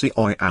Leng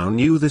Xiao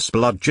knew this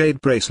blood jade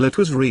bracelet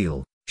was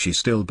real, she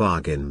still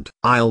bargained.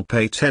 "I'll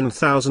pay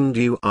 10,000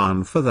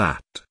 yuan for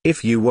that.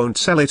 If you won't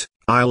sell it,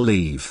 I'll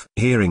leave."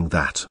 Hearing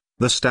that,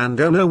 the stand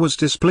owner was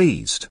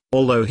displeased.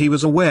 Although he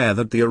was aware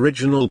that the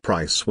original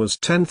price was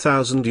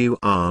 10,000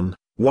 yuan,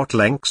 what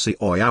Leng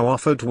Xiao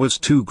offered was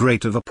too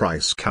great of a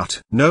price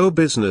cut. No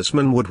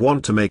businessman would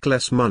want to make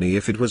less money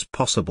if it was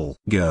possible.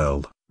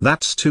 "Girl,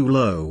 that's too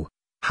low.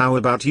 How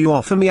about you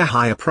offer me a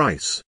higher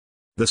price?"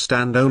 The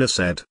stand owner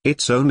said.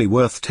 "It's only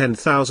worth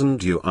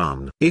 10,000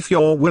 yuan. If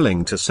you're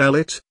willing to sell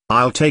it,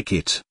 I'll take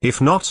it.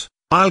 If not,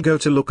 I'll go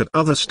to look at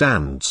other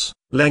stands,"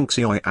 Leng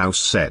Xiao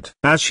said.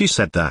 As she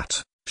said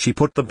that, she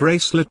put the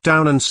bracelet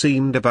down and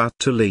seemed about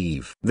to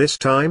leave. This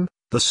time,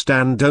 the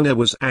stand owner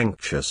was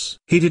anxious.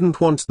 He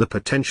didn't want the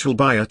potential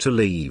buyer to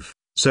leave,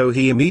 so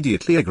he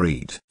immediately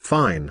agreed.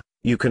 "Fine,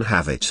 you can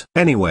have it."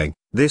 Anyway,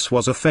 this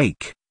was a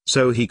fake,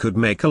 so he could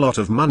make a lot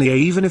of money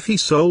even if he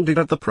sold it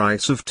at the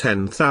price of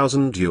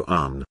 10,000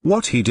 yuan.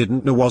 What he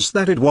didn't know was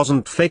that it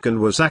wasn't fake and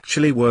was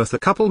actually worth a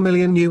couple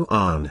million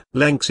yuan.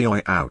 Leng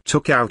Xiao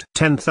took out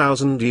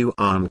 10,000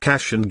 yuan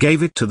cash and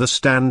gave it to the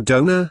stand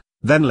owner,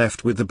 then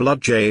left with the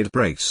blood jade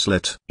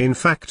bracelet. In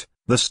fact,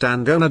 the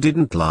stand owner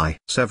didn't lie.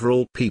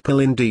 Several people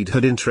indeed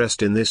had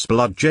interest in this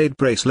blood jade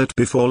bracelet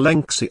before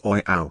Leng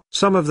Xiao.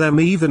 Some of them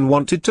even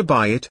wanted to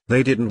buy it.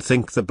 They didn't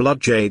think the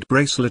blood jade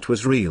bracelet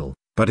was real,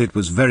 but it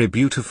was very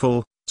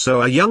beautiful,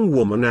 so a young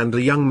woman and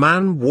a young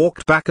man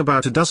walked back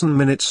about a dozen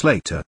minutes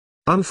later.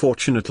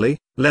 Unfortunately,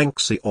 Leng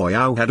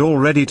Xiao had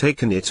already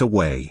taken it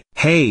away.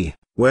 "Hey,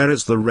 where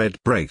is the red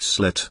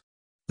bracelet?"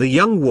 the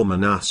young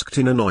woman asked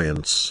in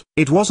annoyance.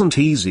 It wasn't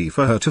easy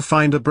for her to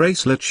find a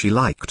bracelet she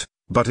liked,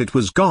 but it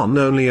was gone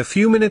only a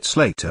few minutes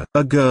later.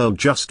 "A girl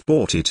just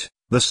bought it,"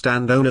 the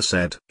stand owner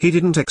said. He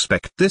didn't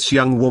expect this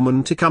young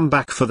woman to come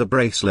back for the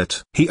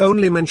bracelet. He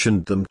only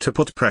mentioned them to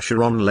put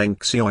pressure on Leng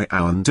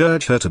Xiao and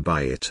urge her to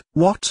buy it.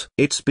 "What?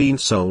 It's been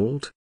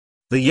sold?"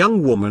 The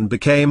young woman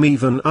became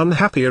even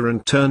unhappier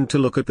and turned to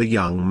look at the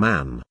young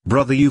man.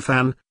 "Brother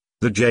Yufan,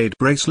 the jade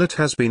bracelet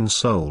has been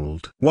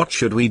sold. What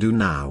should we do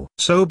now?"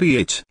 "So be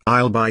it.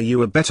 I'll buy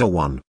you a better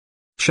one."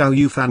 Xiao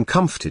Yufan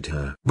comforted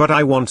her. "But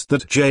I want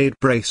that jade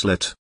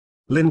bracelet."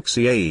 Leng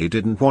Xiao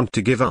didn't want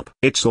to give up.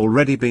 "It's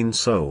already been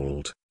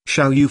sold,"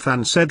 Xiao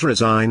Yufan said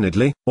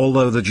resignedly.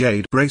 Although the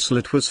jade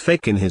bracelet was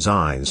fake in his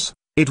eyes,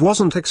 it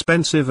wasn't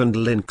expensive and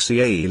Leng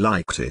Xiao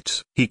liked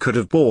it. He could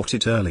have bought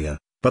it earlier,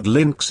 but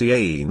Leng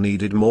Xiao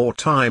needed more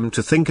time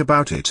to think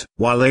about it.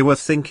 While they were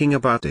thinking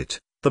about it,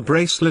 the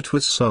bracelet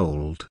was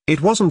sold.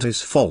 It wasn't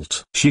his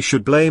fault. She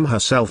should blame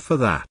herself for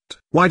that.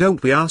 "Why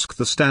don't we ask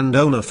the stand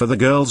owner for the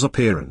girl's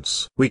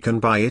appearance? We can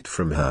buy it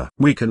from her.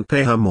 We can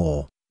pay her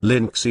more,"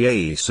 Leng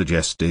Xiao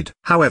suggested.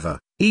 However,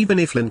 even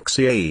if Leng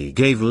Xiao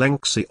gave Leng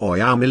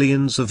Xiao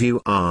millions of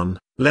yuan,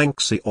 Leng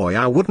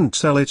Xiao wouldn't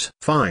sell it.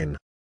 "Fine."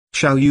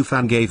 Xiao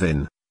Yufan gave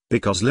in,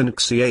 because Leng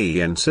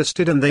Xiao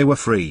insisted and they were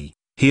free.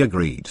 He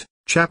agreed.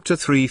 Chapter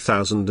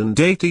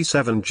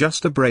 3087.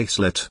 Just a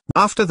bracelet.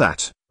 After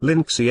that,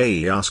 Leng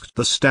Xiao asked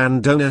the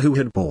stand owner who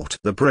had bought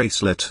the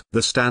bracelet.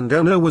 The stand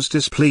owner was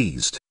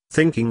displeased,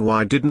 thinking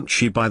why didn't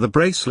she buy the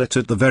bracelet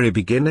at the very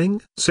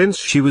beginning? Since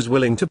she was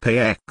willing to pay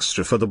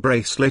extra for the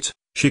bracelet,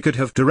 she could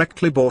have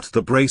directly bought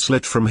the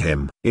bracelet from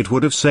him. It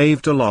would have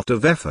saved a lot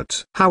of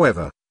effort.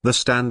 However, the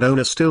stand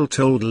owner still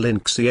told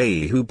Leng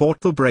Xiao who bought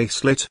the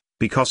bracelet,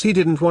 because he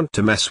didn't want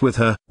to mess with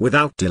her.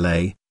 Without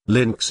delay,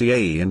 Leng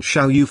Xiao and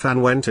Xiao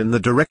Yufan went in the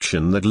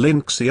direction that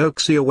Leng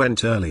Xiao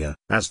went earlier.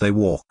 As they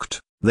walked,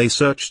 they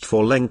searched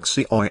for Leng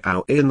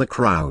Xiao in the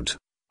crowd.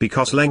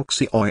 because Leng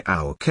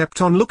Xiao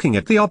kept on looking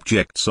at the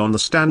objects on the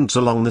stands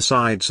along the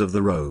sides of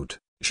the road.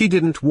 She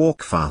didn't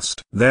walk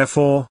fast.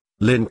 Therefore,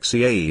 Leng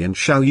Xiao and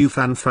Xiao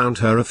Yufan found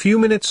her a few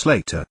minutes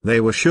later.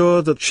 They were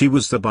sure that she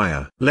was the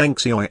buyer. Leng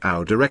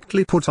Xiao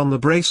directly put on the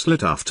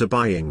bracelet after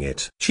buying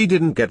it. She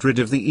didn't get rid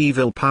of the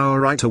evil power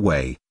right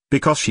away,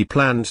 because she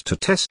planned to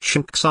test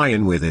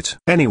Xian with it.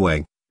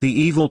 Anyway, the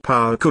evil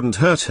power couldn't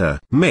hurt her.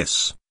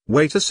 Miss,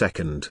 wait a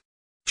second.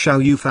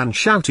 Xiao Yufan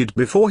shouted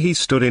before he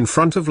stood in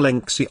front of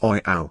Leng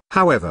Xiao.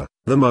 However,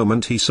 the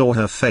moment he saw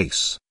her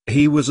face,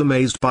 he was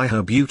amazed by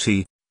her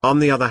beauty. On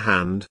the other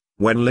hand,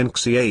 when Leng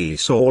Xiao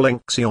saw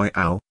Leng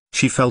Xiao,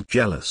 she felt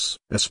jealous,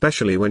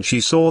 especially when she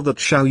saw that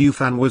Xiao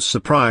Yufan was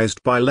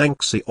surprised by Leng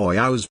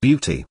Xiao's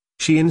beauty.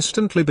 She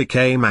instantly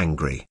became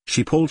angry.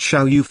 She pulled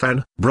Xiao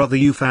Yufan. Brother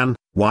Yufan,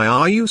 why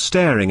are you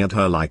staring at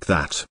her like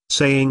that?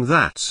 Saying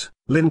that,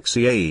 Leng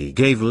Xiao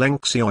gave Leng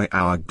Xiao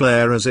a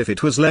glare as if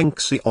it was Leng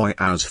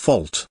Xiao's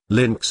fault.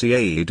 Leng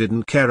Xiao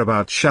didn't care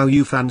about Xiao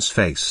Yufan's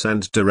face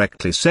and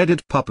directly said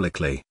it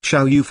publicly.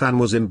 Xiao Yufan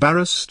was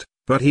embarrassed,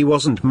 but he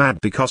wasn't mad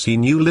because he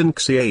knew Leng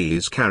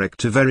Xiao's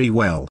character very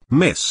well.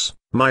 Miss,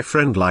 my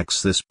friend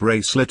likes this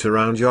bracelet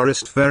around your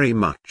wrist very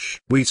much.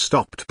 We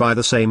stopped by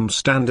the same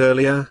stand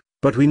earlier,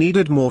 but we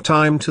needed more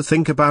time to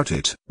think about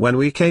it. When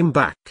we came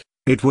back,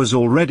 it was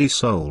already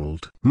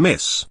sold.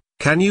 Miss,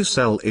 can you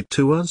sell it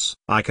to us?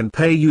 I can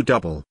pay you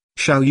double,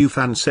 Xiao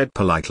Yufan said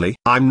politely.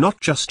 I'm not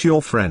just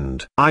your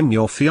friend. I'm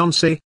your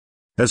fiancé.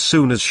 As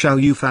soon as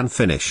Xiao Yufan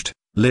finished,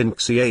 Leng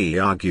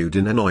Xiao argued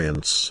in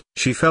annoyance.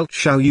 She felt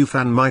Xiao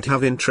Yufan might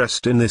have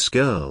interest in this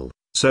girl,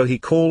 so he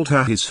called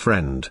her his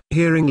friend.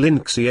 Hearing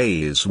Leng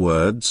Xiao's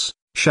words,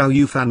 Xiao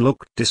Yufan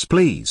looked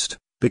displeased,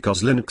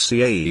 because Leng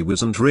Xiao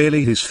wasn't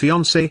really his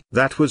fiancé.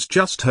 That was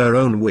just her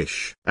own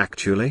wish.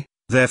 Actually,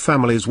 their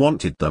families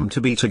wanted them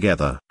to be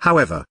together.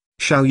 However,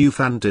 Xiao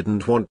Yufan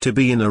didn't want to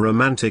be in a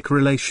romantic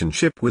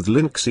relationship with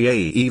Leng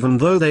Xiao even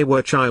though they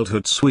were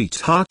childhood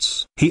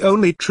sweethearts. He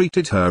only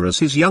treated her as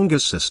his younger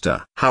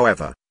sister.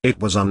 However, it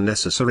was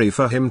unnecessary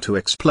for him to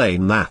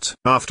explain that.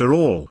 After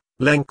all,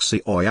 Leng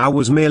Xiao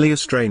was merely a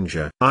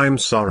stranger. I'm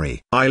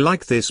sorry. I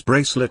like this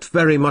bracelet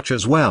very much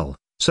as well,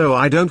 so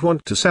I don't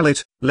want to sell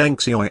it, Leng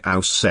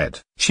Xiao said.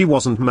 She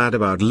wasn't mad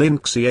about Leng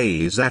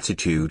Xiao's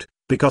attitude,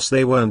 because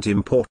they weren't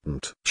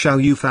important.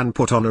 Xiao Yufan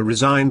put on a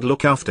resigned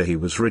look after he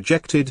was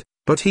rejected,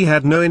 but he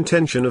had no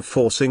intention of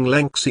forcing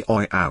Leng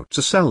Xiao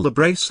to sell the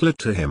bracelet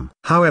to him.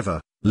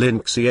 However,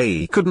 Leng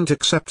Xiao couldn't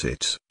accept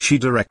it. She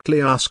directly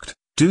asked,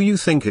 do you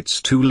think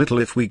it's too little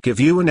if we give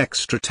you an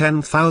extra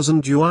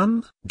 10,000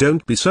 yuan?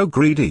 Don't be so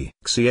greedy,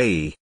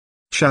 Xiao.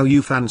 Xiao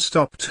Yufan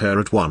stopped her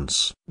at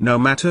once. No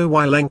matter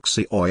why Leng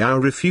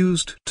Xiao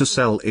refused to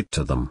sell it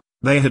to them,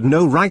 they had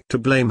no right to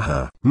blame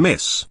her.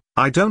 Miss,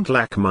 I don't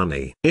lack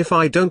money. If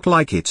I don't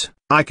like it,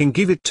 I can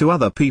give it to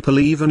other people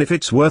even if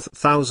it's worth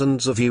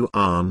thousands of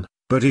yuan,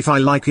 but if I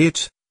like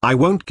it, I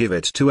won't give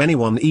it to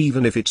anyone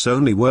even if it's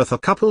only worth a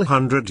couple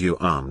hundred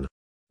yuan.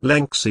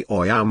 Leng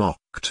Xiao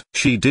mocked.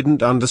 She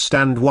didn't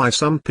understand why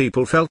some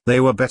people felt they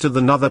were better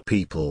than other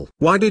people.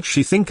 Why did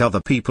she think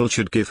other people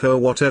should give her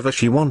whatever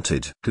she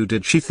wanted? Who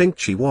did she think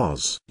she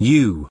was?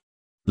 You.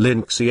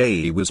 Leng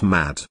Xiao was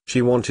mad.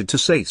 She wanted to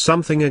say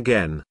something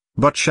again,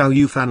 but Xiao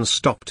Yufan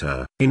stopped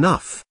her.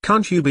 Enough.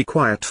 Can't you be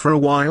quiet for a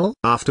while?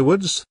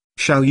 Afterwards,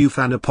 Xiao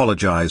Yufan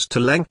apologized to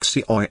Leng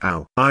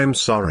Xiao. I'm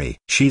sorry.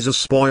 She's a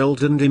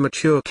spoiled and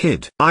immature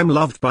kid. I'm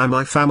loved by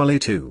my family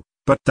too.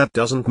 But that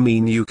doesn't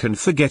mean you can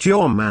forget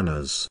your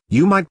manners.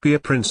 You might be a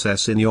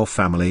princess in your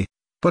family,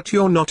 but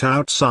you're not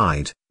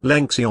outside,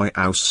 Leng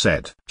Xiao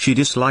said. She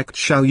disliked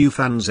Xiao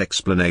Yufan's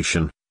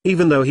explanation,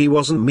 even though he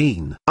wasn't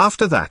mean.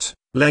 After that,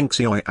 Leng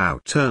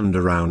Xiao turned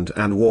around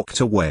and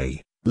walked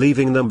away,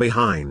 leaving them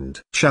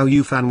behind. Xiao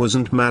Yufan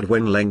wasn't mad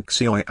when Leng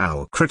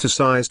Xiao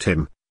criticized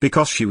him,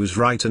 because she was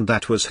right and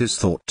that was his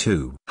thought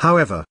too.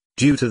 However,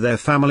 due to their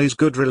family's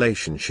good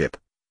relationship,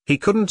 he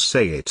couldn't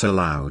say it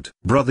aloud.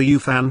 Brother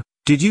Yufan,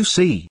 did you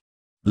see?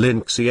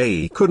 Leng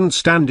Xiao couldn't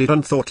stand it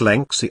and thought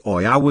Leng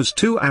Xiao was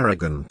too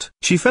arrogant.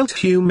 She felt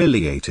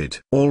humiliated.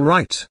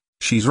 Alright,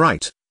 she's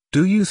right.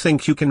 Do you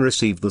think you can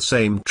receive the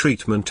same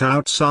treatment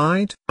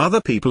outside? Other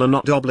people are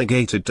not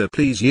obligated to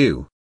please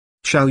you.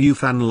 Xiao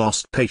Yufan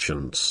lost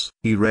patience.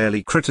 He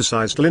rarely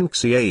criticized Leng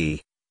Xiao,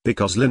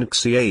 because Leng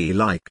Xiao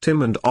liked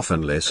him and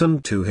often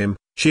listened to him.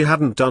 She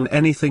hadn't done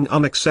anything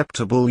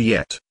unacceptable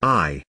yet.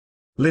 Leng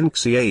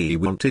Xiao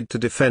wanted to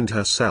defend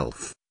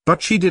herself,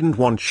 but she didn't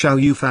want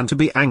Xiao Yufan to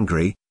be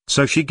angry,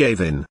 so she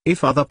gave in.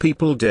 If other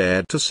people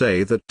dared to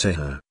say that to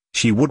her,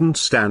 she wouldn't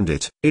stand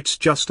it. It's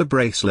just a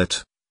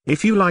bracelet.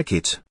 If you like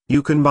it,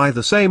 you can buy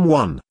the same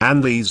one.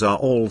 And these are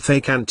all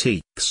fake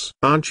antiques.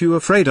 Aren't you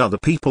afraid other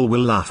people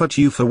will laugh at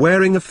you for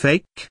wearing a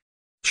fake?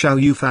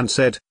 Xiao Yufan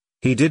said.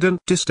 He didn't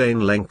disdain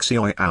Leng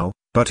Xiao,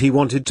 but he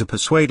wanted to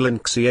persuade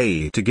Leng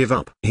Xiao to give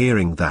up.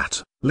 Hearing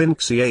that, Leng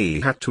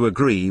Xiao had to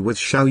agree with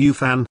Xiao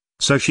Yufan,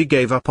 so she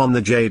gave up on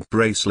the jade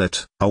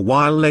bracelet. A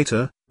while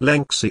later,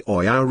 Leng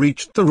Xiao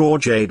reached the raw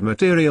jade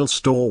material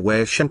store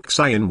where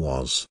Xian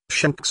was.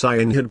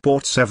 Xian had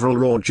bought several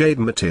raw jade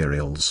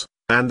materials,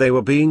 and they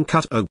were being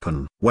cut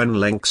open. When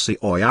Leng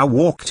Xiao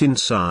walked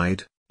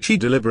inside, she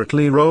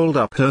deliberately rolled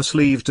up her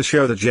sleeve to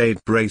show the jade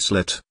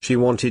bracelet. She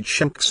wanted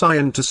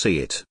Xian to see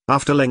it.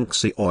 After Leng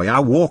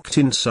Xiao walked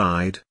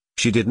inside,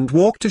 she didn't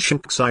walk to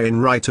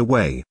Xian right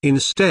away.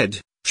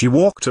 Instead, she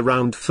walked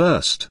around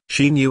first.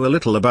 She knew a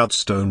little about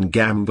stone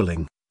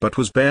gambling, but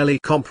was barely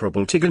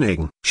comparable to Gu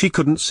Ning. She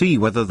couldn't see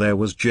whether there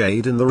was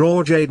jade in the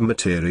raw jade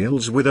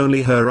materials with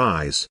only her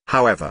eyes.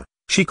 However,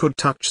 she could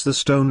touch the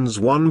stones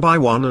one by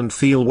one and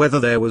feel whether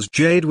there was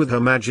jade with her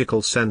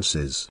magical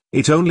senses.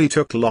 It only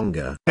took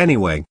longer.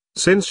 Anyway,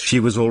 since she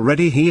was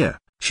already here,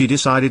 she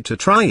decided to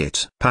try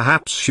it.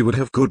 Perhaps she would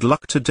have good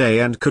luck today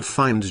and could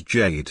find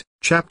jade.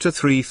 Chapter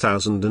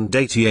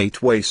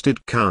 3088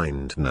 Wasted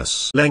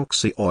Kindness. Leng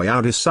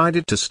Xiao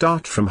decided to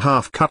start from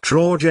half-cut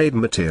raw jade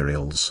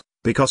materials,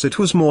 because it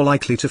was more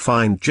likely to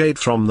find jade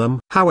from them.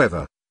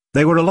 However,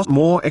 they were a lot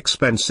more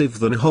expensive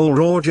than whole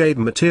raw jade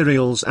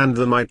materials, and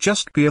there might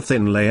just be a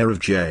thin layer of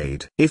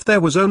jade. If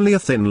there was only a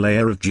thin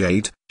layer of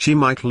jade, she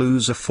might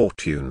lose a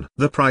fortune.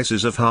 The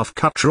prices of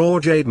half-cut raw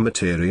jade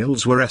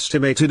materials were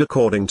estimated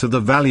according to the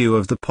value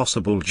of the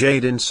possible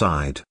jade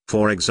inside.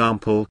 For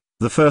example,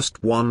 the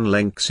first one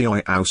Leng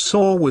Xiao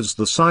saw was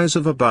the size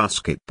of a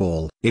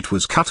basketball. It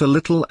was cut a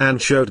little and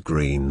showed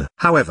green.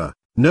 However,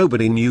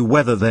 nobody knew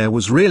whether there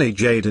was really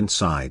jade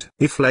inside.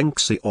 If Leng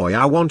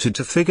Xiao wanted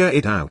to figure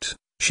it out,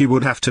 she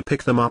would have to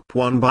pick them up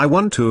one by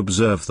one to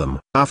observe them.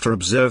 After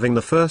observing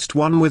the first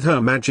one with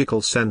her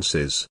magical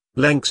senses,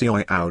 Leng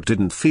Xiao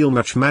didn't feel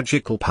much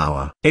magical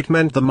power. It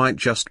meant there might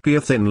just be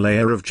a thin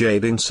layer of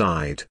jade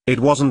inside.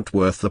 It wasn't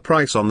worth the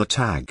price on the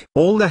tag.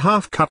 All the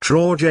half-cut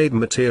raw jade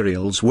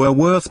materials were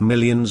worth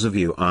millions of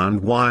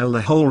yuan, while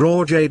the whole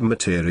raw jade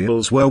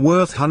materials were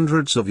worth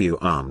hundreds of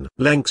yuan.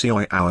 Leng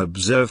Xiao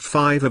observed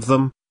 5 of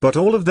them, but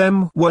all of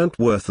them weren't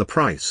worth the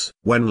price.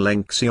 When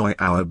Leng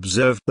Xiao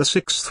observed the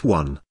 6th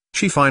one,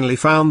 she finally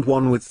found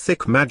one with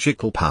thick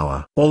magical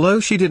power. Although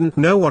she didn't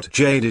know what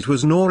jade it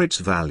was nor its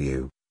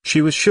value,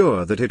 she was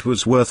sure that it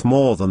was worth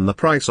more than the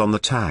price on the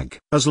tag.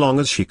 As long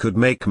as she could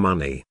make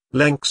money,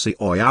 Leng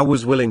Xiao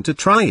was willing to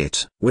try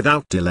it.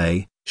 Without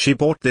delay, she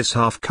bought this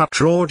half-cut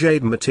raw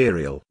jade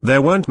material.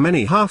 There weren't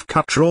many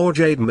half-cut raw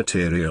jade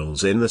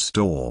materials in the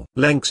store.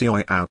 Leng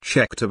Xiao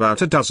checked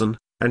about a dozen,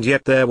 and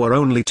yet there were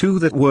only 2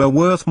 that were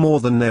worth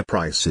more than their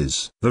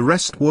prices. The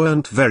rest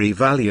weren't very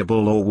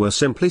valuable or were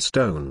simply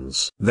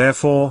stones.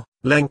 Therefore,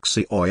 Leng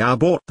Xiao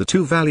bought the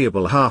 2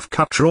 valuable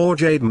half-cut raw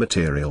jade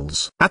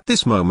materials. At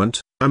this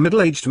moment, a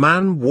middle-aged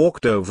man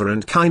walked over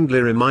and kindly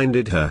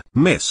reminded her,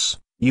 "Miss,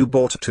 you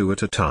bought 2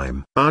 at a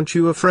time. Aren't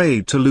you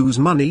afraid to lose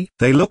money?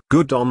 They look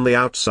good on the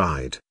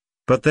outside,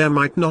 but there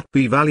might not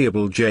be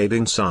valuable jade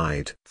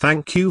inside."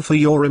 "Thank you for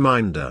your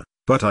reminder,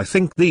 but I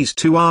think these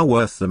 2 are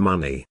worth the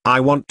money.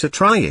 I want to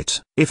try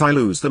it. If I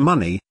lose the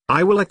money,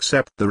 I will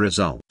accept the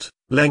result."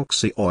 Leng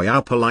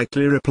Xiao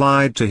politely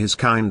replied to his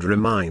kind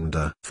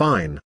reminder.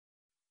 "Fine."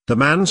 The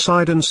man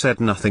sighed and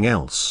said nothing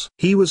else.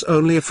 He was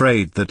only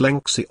afraid that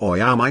Leng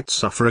Xiao might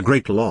suffer a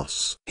great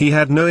loss. He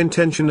had no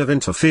intention of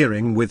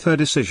interfering with her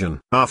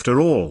decision.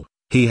 After all,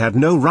 he had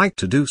no right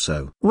to do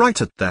so.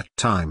 Right at that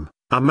time,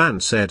 a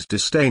man said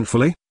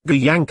disdainfully, "Gu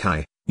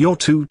Yankai, you're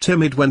too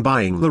timid when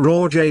buying the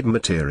raw jade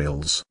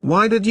materials.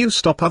 Why did you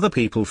stop other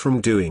people from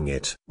doing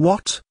it?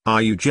 What,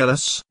 are you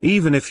jealous?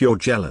 Even if you're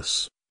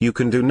jealous, you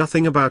can do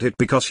nothing about it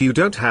because you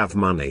don't have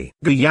money."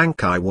 Gu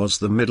Yankai was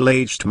the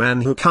middle-aged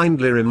man who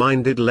kindly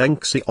reminded Leng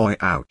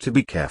Xiao to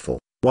be careful,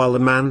 while the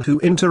man who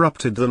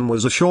interrupted them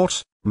was a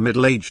short,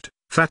 middle-aged,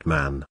 fat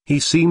man. He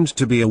seemed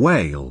to be a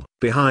whale.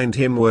 Behind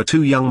him were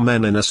 2 young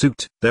men in a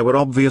suit. They were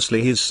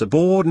obviously his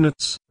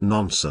subordinates.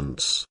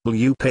 "Nonsense. Will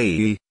you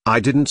pay? I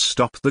didn't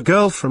stop the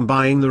girl from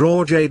buying the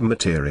raw jade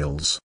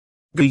materials."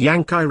 Gu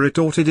Yankai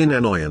retorted in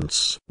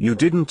annoyance. "You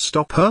didn't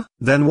stop her?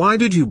 Then why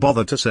did you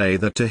bother to say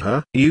that to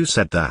her?" "You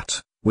said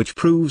that, which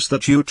proves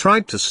that you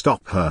tried to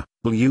stop her."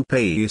 "Liu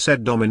Pei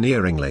said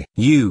domineeringly.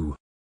 "You."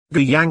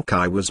 Gu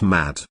Yankai was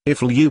mad.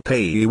 If Liu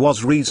Pei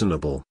was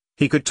reasonable,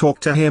 he could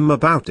talk to him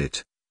about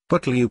it.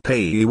 But Liu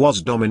Pei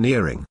was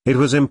domineering. It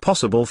was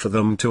impossible for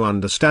them to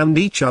understand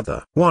each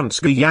other. Once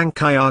Gu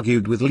Yankai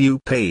argued with Liu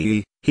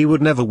Pei, he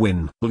would never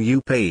win.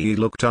 Liu Pei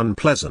looked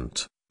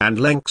unpleasant, and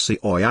Leng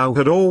Xiao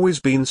had always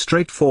been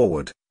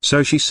straightforward,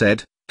 so she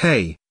said,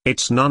 "Hey,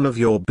 it's none of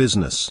your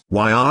business.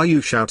 Why are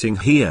you shouting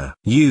here?"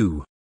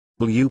 "You."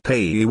 Liu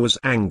Pei was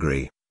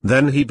angry.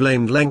 Then he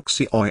blamed Leng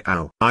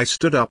Xiao. "I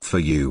stood up for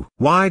you.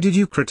 Why did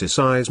you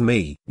criticize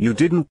me? You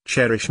didn't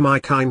cherish my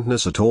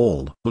kindness at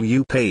all."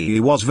 Liu Pei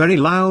was very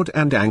loud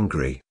and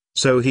angry,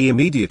 so he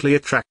immediately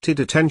attracted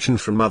attention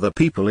from other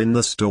people in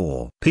the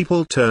store.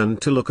 People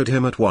turned to look at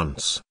him at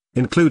once,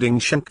 including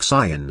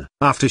Xian.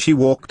 After she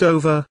walked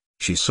over,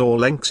 she saw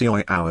Leng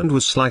Xiao and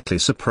was slightly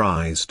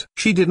surprised.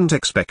 She didn't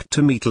expect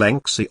to meet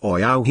Leng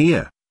Xiao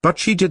here, but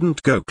she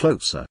didn't go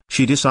closer.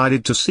 She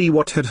decided to see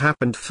what had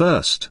happened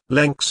first.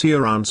 Leng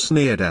Xiao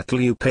sneered at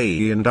Liu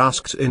Pei and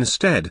asked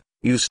instead,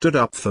 "You stood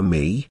up for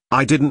me?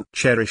 I didn't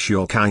cherish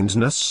your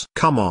kindness."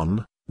 "Come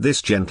on,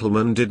 This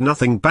gentleman did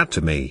nothing bad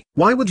to me.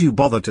 Why would you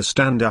bother to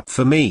stand up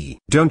for me?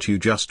 Don't you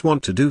just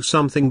want to do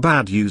something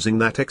bad using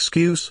that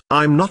excuse?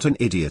 I'm not an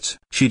idiot.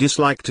 She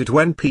disliked it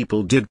when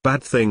people did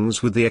bad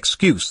things with the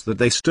excuse that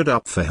they stood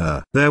up for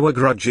her. There were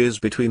grudges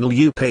between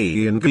Liu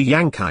Pei and Gu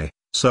Yankai,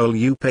 so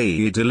Liu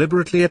Pei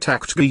deliberately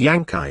attacked Gu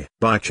Yankai.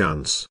 By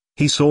chance,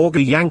 he saw Gu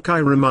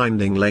Yankai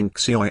reminding Leng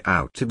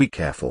Xiao to be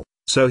careful,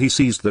 so he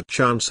seized that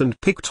chance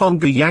and picked on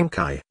Gu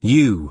Yankai.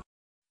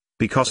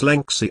 Because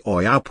Leng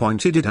Xiao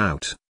pointed it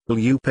out,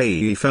 Liu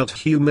Pei felt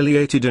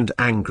humiliated and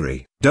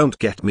angry. Don't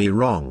get me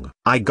wrong.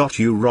 I got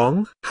you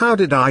wrong? How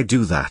did I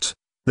do that?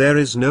 There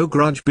is no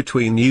grudge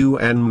between you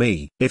and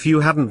me. If you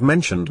hadn't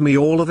mentioned me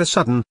all of a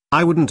sudden,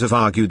 I wouldn't have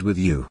argued with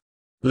you.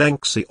 Leng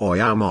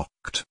Xiao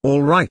mocked.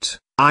 Alright,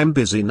 I'm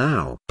busy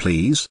now.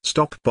 Please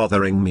stop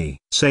bothering me.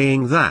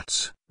 Saying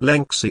that,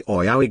 Leng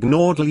Xiao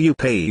ignored Liu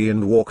Pei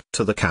and walked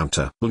to the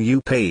counter.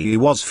 Liu Pei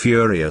was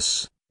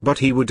furious, but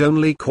he would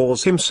only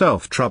cause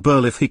himself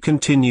trouble if he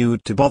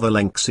continued to bother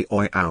Leng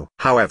Xiao.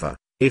 However,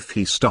 if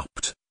he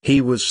stopped,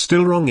 he was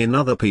still wrong in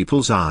other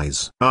people's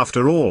eyes.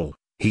 After all,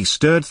 he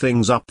stirred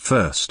things up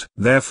first.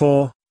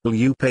 Therefore,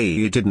 Liu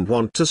Pei didn't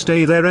want to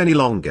stay there any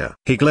longer.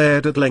 He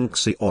glared at Leng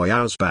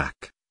Xiao's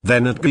back,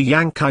 then at Gu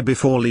Yankai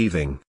before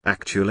leaving.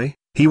 Actually,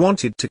 he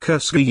wanted to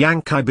curse Gu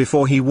Yankai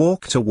before he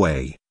walked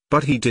away,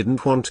 but he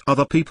didn't want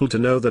other people to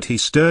know that he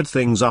stirred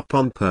things up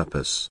on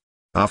purpose.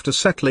 After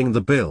settling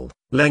the bill,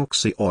 Leng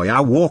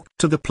Xiao walked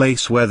to the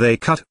place where they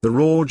cut the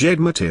raw jade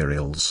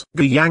materials.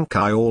 Gu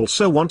Yankai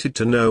also wanted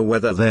to know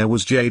whether there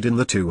was jade in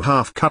the two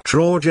half-cut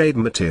raw jade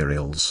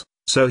materials,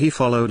 so he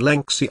followed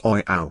Leng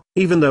Xiao.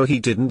 Even though he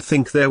didn't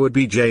think there would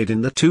be jade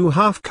in the two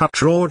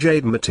half-cut raw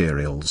jade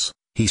materials,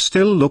 he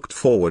still looked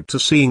forward to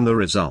seeing the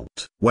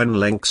result. When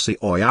Leng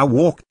Xiao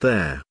walked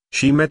there,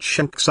 she met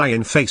Shen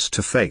Xian face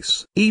to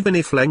face. Even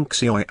if Leng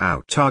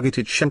Xiao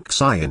targeted Shen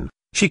Xian,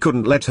 she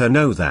couldn't let her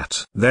know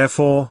that.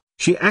 Therefore,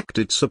 she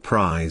acted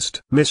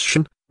surprised. Miss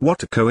Shen,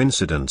 what a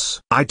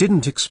coincidence. I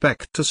didn't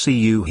expect to see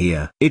you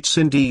here. It's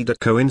indeed a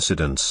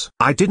coincidence.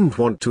 I didn't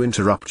want to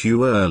interrupt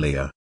you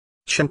earlier.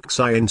 Shen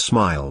Xian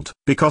smiled.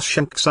 Because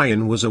Shen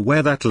Xian was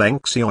aware that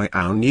Leng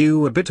Xiao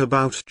knew a bit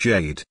about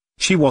jade,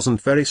 she wasn't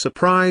very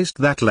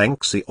surprised that Leng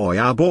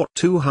Xiao bought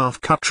two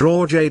half-cut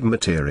raw jade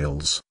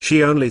materials.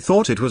 She only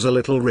thought it was a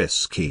little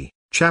risky.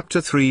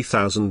 Chapter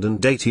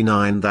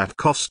 3089 That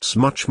costs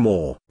much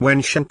more.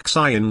 When Shen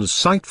Xian's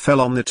sight fell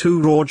on the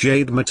two raw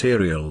jade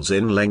materials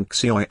in Leng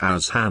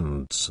Xiao's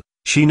hands,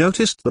 she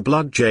noticed the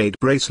blood jade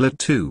bracelet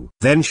too.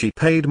 Then she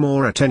paid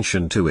more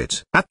attention to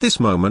it. At this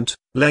moment,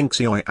 Leng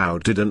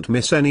Xiao didn't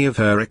miss any of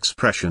her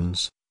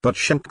expressions, but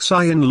Shen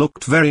Xian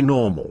looked very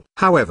normal.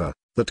 However,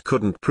 that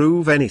couldn't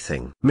prove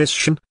anything. Miss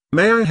Shen,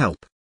 may I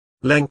help?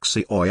 Leng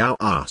Xiao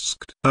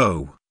asked.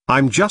 Oh,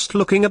 I'm just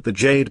looking at the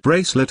jade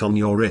bracelet on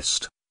your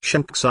wrist,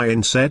 Shen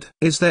Xian said.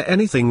 Is there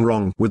anything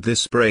wrong with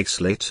this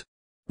bracelet?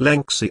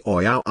 Leng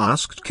Xiao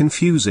asked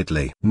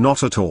confusedly.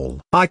 Not at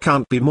all. I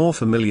can't be more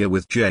familiar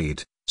with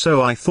jade,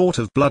 so I thought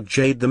of blood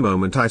jade the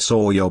moment I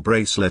saw your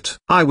bracelet.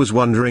 I was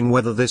wondering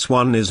whether this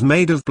one is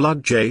made of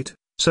blood jade,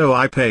 so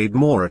I paid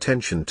more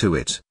attention to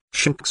it,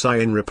 Shen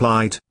Xian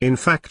replied. In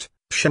fact,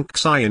 Shen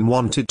Xian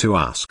wanted to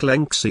ask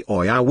Leng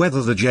Xiao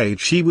whether the jade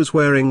she was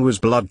wearing was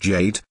blood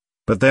jade,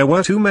 but there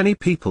were too many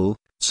people,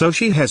 so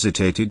she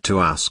hesitated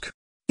to ask.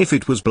 If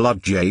it was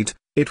blood jade,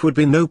 it would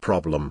be no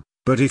problem,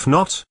 but if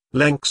not,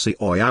 Leng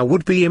Xiao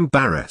would be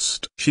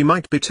embarrassed. She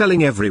might be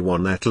telling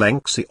everyone that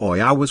Leng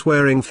Xiao was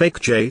wearing fake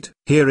jade.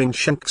 Hearing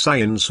Shen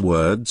Xian's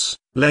words,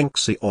 Leng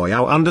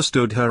Xiao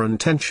understood her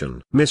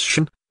intention. Miss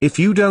Shen, if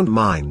you don't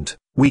mind,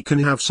 we can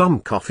have some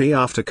coffee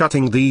after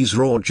cutting these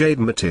raw jade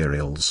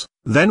materials.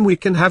 Then we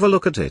can have a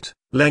look at it,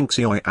 Leng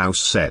Xiao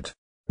said.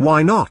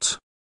 Why not?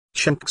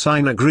 Shen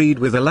Xian agreed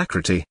with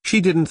alacrity.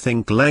 She didn't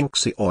think Leng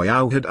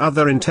Xiao had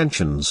other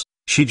intentions,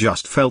 she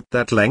just felt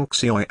that Leng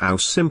Xiao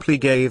simply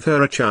gave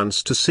her a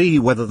chance to see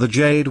whether the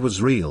jade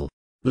was real.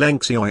 Leng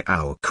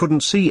Xiao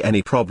couldn't see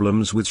any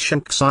problems with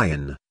Shen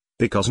Xian,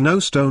 because no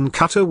stone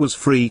cutter was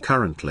free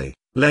currently.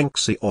 Leng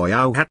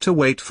Xiao had to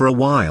wait for a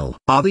while.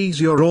 Are these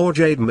your raw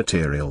jade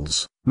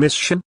materials, Miss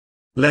Shen?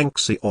 Leng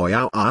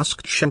Xiao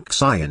asked Shen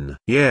Xian.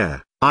 Yeah,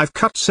 I've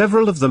cut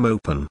several of them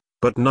open,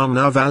 but none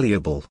are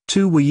valuable.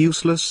 Two were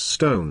useless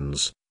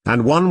stones,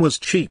 and one was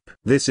cheap.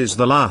 This is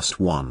the last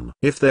one.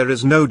 If there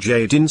is no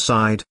jade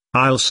inside,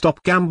 I'll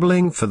stop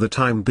gambling for the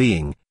time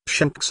being,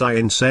 Shen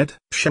Xian said.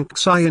 Shen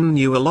Xian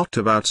knew a lot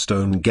about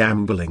stone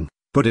gambling,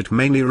 but it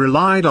mainly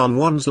relied on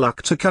one's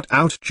luck to cut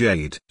out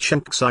jade.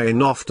 Shen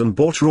Xian often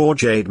bought raw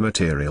jade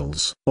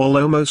materials.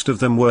 Although most of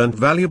them weren't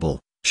valuable,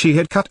 she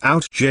had cut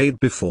out jade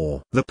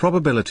before. The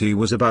probability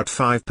was about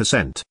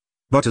 5%.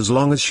 But as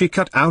long as she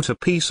cut out a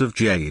piece of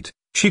jade,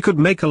 she could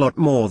make a lot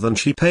more than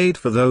she paid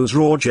for those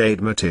raw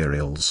jade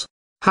materials.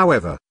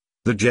 However,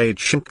 the jade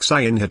Shen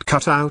Xian had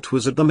cut out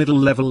was at the middle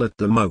level at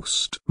the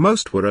most.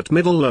 Most were at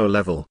middle-low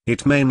level.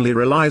 It mainly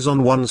relies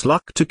on one's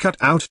luck to cut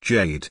out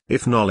jade.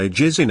 If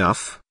knowledge is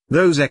enough,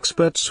 those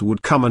experts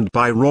would come and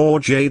buy raw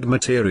jade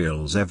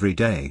materials every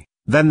day.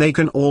 then they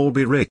can all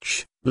be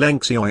rich, Leng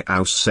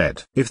Xiao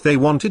said. If they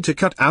wanted to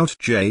cut out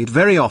jade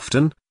very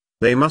often,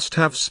 they must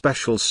have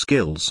special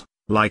skills,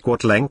 like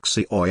what Leng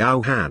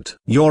Xiao had.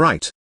 You're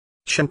right.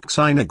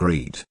 Shanxian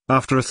agreed.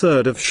 After a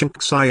third of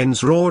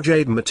Shanxian's raw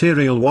jade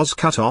material was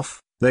cut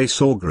off, they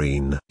saw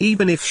green.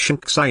 Even if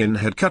Shanxian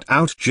had cut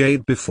out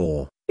jade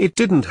before, it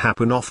didn't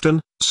happen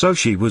often, so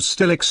she was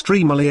still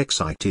extremely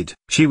excited.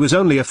 She was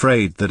only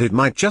afraid that it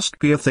might just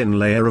be a thin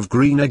layer of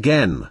green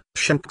again.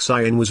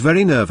 Shanxian was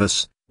very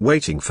nervous,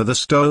 waiting for the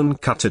stone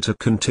cutter to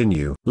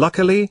continue.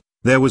 Luckily,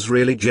 there was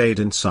really jade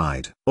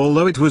inside.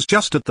 Although it was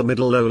just at the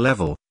middle low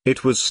level,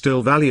 it was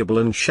still valuable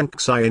and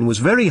Shanxian was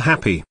very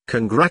happy.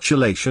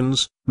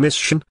 Congratulations, Miss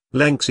Shen,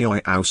 Leng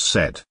Xiao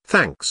said.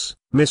 Thanks,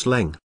 Miss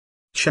Leng.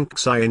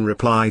 Shanxian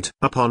replied.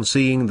 Upon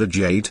seeing the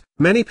jade,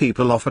 many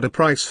people offered a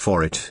price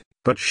for it,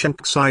 but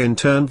Shanxian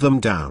turned them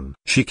down.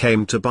 She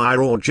came to buy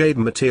raw jade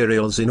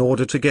materials in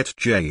order to get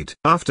jade.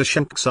 After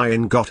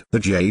Shanxian got the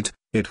jade,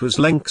 it was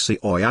Leng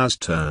Xiao's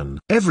turn.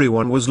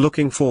 Everyone was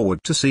looking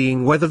forward to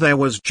seeing whether there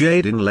was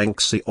jade in Leng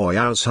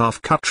Xiao's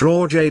half-cut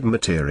raw jade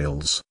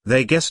materials.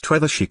 They guessed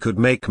whether she could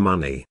make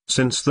money.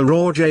 Since the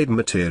raw jade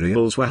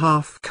materials were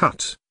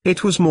half-cut,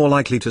 it was more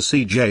likely to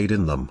see jade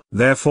in them.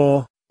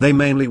 Therefore, they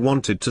mainly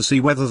wanted to see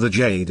whether the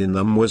jade in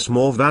them was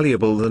more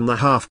valuable than the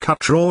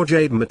half-cut raw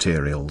jade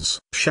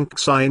materials.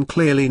 Shanxian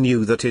clearly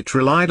knew that it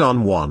relied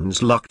on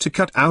one's luck to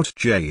cut out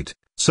jade,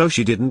 so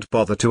she didn't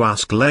bother to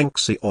ask Leng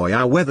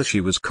Xiao whether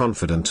she was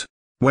confident.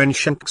 When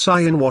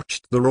Shanxian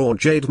watched the raw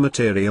jade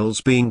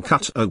materials being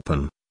cut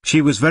open,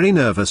 she was very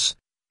nervous,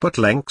 but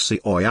Leng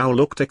Xiao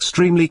looked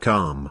extremely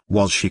calm.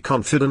 Was she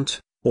confident,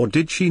 or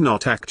did she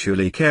not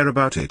actually care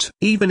about it?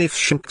 Even if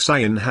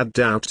Shanxian had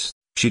doubts,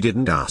 she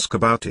didn't ask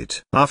about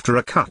it. After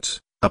a cut,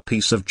 a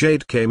piece of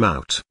jade came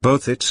out.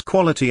 Both its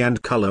quality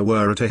and color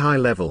were at a high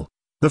level.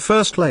 The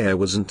first layer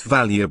wasn't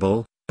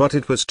valuable, but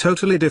it was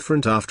totally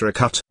different after a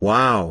cut.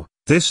 Wow,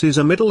 this is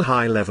a middle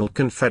high-level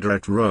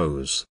Confederate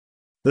rose.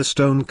 The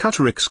stone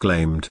cutter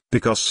exclaimed.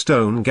 Because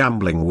stone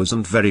gambling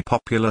wasn't very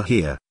popular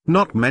here,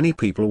 not many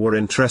people were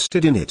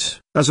interested in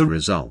it. As a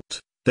result,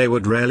 they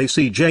would rarely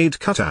see jade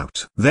cut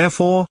out.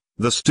 Therefore,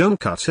 the stone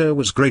cutter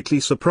was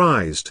greatly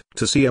surprised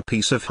to see a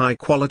piece of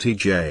high-quality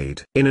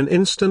jade. In an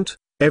instant,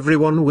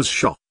 everyone was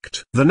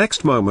shocked. The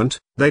next moment,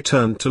 they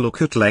turned to look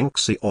at Leng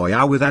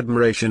Xiao with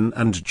admiration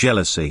and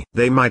jealousy.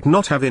 They might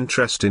not have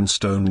interest in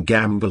stone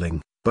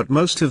gambling, but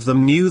most of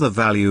them knew the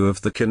value of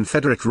the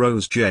Confederate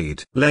rose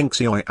jade. Leng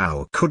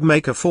Xiao could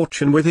make a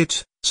fortune with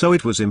it, so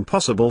it was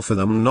impossible for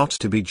them not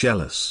to be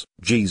jealous.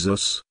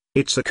 Jesus,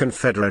 it's a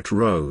Confederate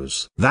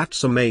rose.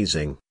 That's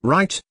amazing,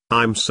 right?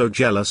 I'm so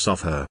jealous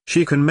of her.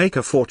 She can make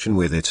a fortune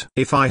with it.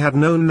 If I had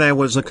known there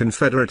was a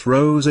Confederate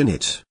rose in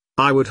it,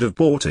 I would have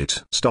bought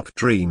it. Stop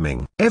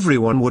dreaming.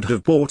 Everyone would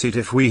have bought it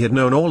if we had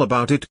known all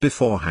about it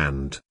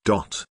beforehand.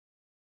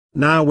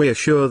 Now we're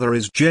sure there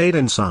is jade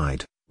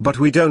inside, but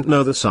we don't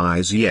know the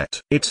size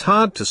yet. It's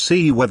hard to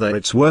see whether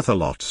it's worth a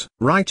lot,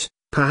 right?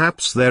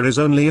 Perhaps there is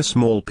only a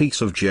small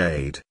piece of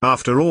jade.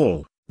 After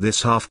all,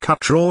 this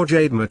half-cut raw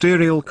jade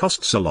material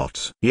costs a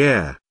lot.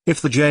 Yeah,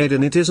 if the jade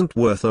in it isn't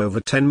worth over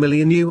 10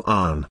 million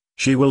yuan,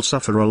 she will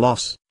suffer a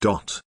loss.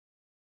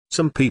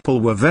 Some people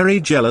were very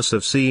jealous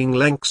of seeing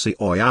Leng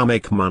Xiao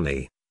make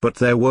money, but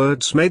their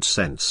words made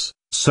sense,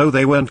 so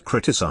they weren't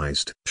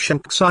criticized.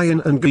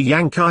 Shanxian and Gu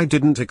Ning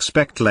didn't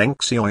expect Leng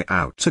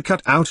Xiao to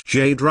cut out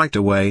jade right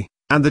away,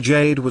 and the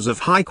jade was of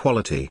high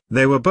quality.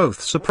 They were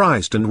both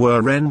surprised and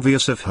were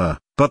envious of her,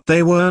 but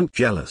they weren't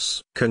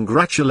jealous.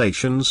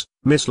 Congratulations,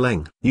 Miss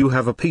Leng. You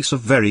have a piece of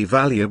very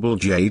valuable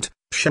jade,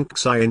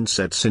 Shanxian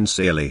said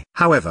sincerely.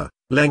 However,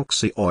 Leng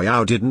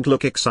Xiao didn't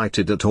look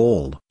excited at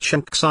all.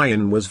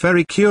 Shanxian was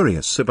very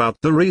curious about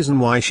the reason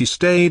why she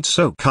stayed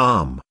so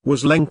calm.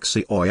 Was Leng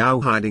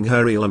Xiao hiding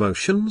her real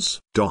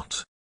emotions? Gu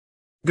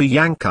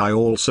Ning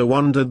also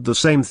wondered the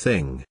same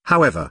thing.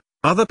 However,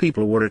 other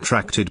people were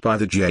attracted by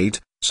the jade,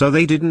 so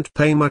they didn't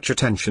pay much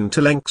attention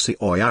to Leng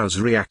Xiao's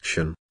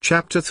reaction.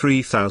 Chapter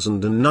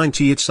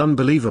 3090. It's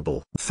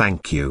unbelievable.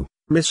 Thank you,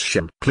 Miss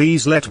Shen.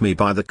 Please let me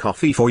buy the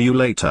coffee for you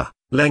later,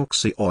 Leng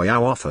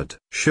Xiao offered.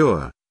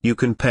 Sure. You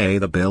can pay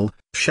the bill,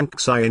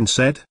 Shanxian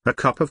said. A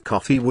cup of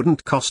coffee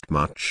wouldn't cost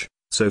much,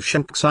 so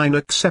Shanxian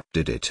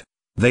accepted it.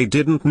 They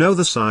didn't know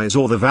the size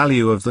or the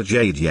value of the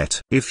jade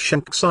yet. If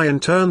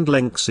Shanxian turned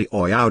Leng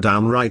Xiao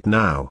down right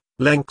now,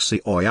 Leng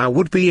Xiao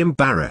would be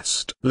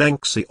embarrassed. Leng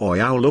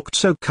Xiao looked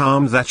so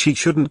calm that she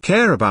shouldn't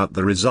care about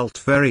the result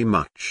very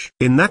much.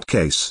 In that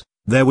case,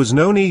 there was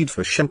no need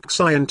for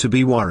Shanxian to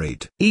be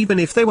worried. Even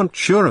if they weren't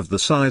sure of the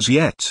size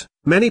yet,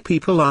 many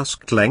people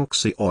asked Leng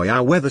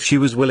Xiao whether she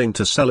was willing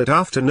to sell it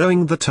after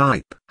knowing the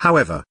type.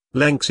 However,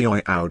 Leng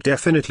Xiao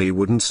definitely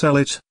wouldn't sell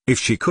it. If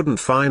she couldn't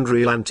find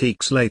real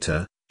antiques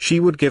later, she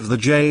would give the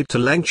jade to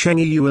Leng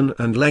Chengyuan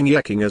and Leng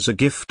Yeking as a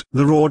gift.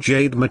 The raw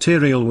jade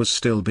material was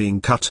still being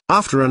cut.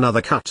 After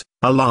another cut,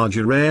 a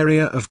larger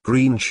area of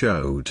green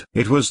showed.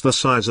 It was the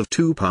size of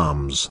 2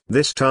 palms.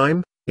 This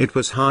time, it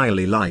was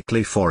highly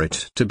likely for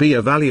it to be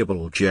a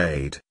valuable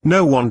jade.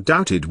 No one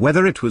doubted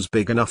whether it was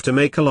big enough to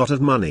make a lot of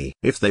money.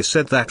 If they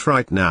said that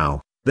right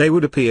now, they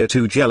would appear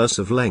too jealous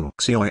of Leng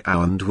Xiao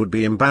and would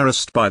be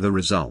embarrassed by the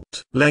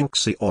result. Leng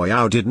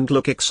Xiao didn't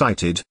look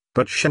excited,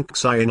 but Shen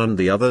Xian and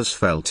the others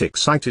felt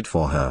excited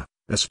for her,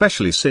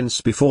 especially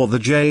since before the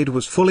jade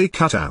was fully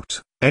cut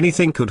out,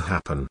 anything could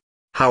happen.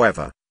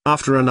 However,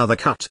 after another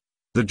cut,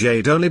 the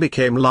jade only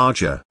became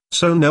larger,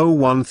 so no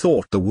one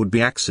thought there would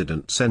be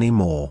accidents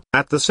anymore.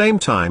 At the same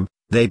time,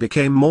 they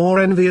became more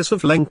envious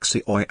of Leng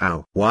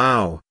Xiao.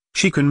 Wow,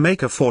 she can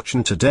make a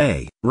fortune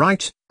today,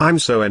 right? I'm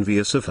so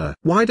envious of her.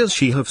 Why does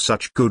she have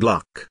such good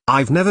luck?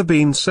 I've never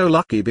been so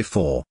lucky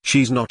before.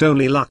 She's not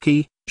only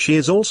lucky, she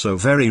is also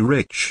very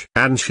rich.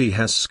 And she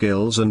has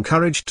skills and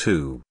courage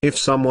too. If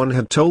someone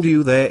had told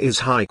you there is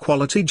high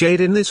quality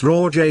jade in this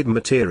raw jade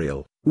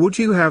material, would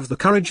you have the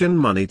courage and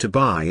money to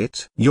buy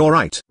it? You're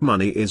right.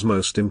 Money is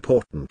most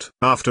important.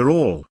 After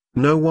all,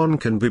 no one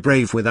can be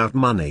brave without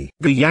money.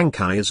 Gu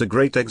Yankai is a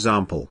great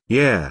example.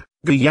 Yeah,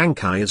 Gu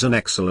Yankai is an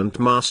excellent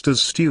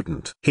master's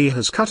student. He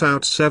has cut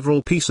out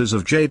several pieces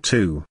of jade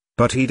too,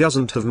 but he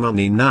doesn't have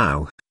money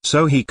now,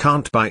 so he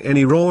can't buy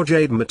any raw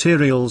jade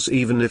materials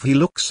even if he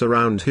looks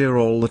around here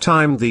all the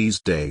time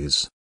these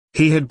days.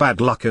 He had bad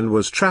luck and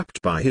was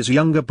trapped by his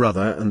younger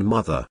brother and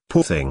mother.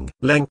 Poor thing.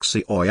 Leng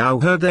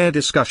Xiao heard their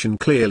discussion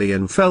clearly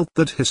and felt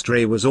that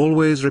history was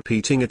always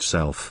repeating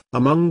itself.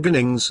 Among Gu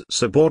Ning's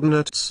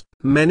subordinates,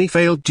 many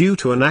failed due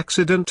to an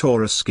accident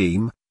or a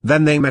scheme.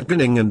 Then they met Gu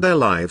Ning and their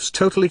lives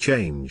totally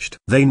changed.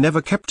 They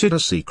never kept it a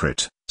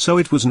secret, so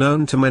it was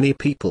known to many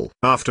people.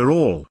 After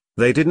all,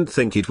 they didn't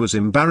think it was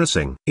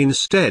embarrassing.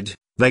 Instead,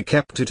 they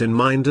kept it in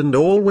mind and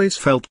always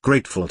felt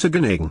grateful to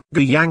Gu Ning.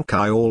 Gu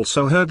Yankai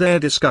also heard their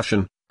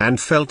discussion, and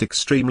felt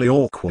extremely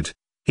awkward.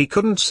 He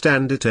couldn't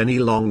stand it any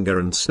longer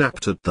and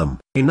snapped at them.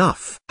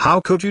 Enough. How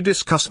could you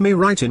discuss me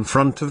right in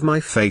front of my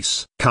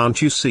face?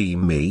 Can't you see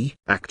me?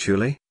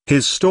 Actually,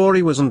 his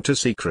story wasn't a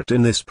secret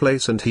in this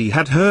place and he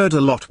had heard a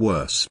lot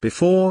worse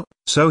before,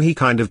 so he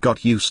kind of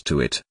got used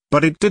to it,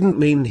 but it didn't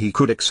mean he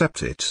could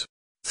accept it.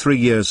 3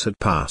 years had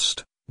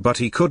passed, but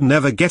he could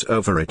never get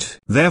over it.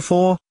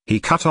 Therefore, he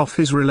cut off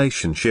his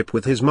relationship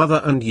with his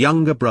mother and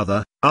younger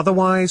brother,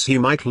 otherwise he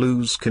might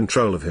lose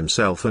control of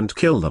himself and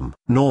kill them.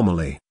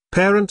 Normally,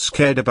 parents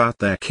cared about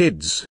their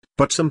kids,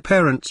 but some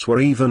parents were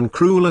even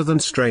crueler than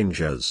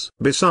strangers.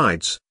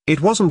 Besides,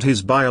 it wasn't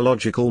his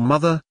biological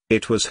mother,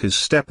 it was his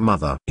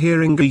stepmother.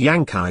 Hearing Gu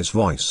Yankai's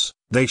voice,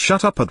 they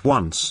shut up at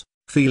once,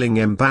 feeling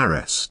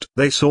embarrassed.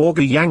 They saw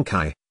Gu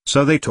Yankai,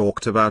 so they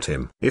talked about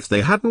him. If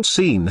they hadn't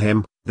seen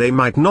him, they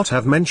might not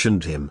have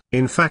mentioned him.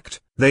 In fact,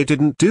 they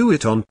didn't do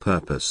it on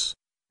purpose.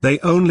 They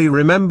only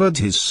remembered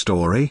his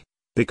story.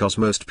 Because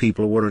most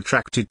people were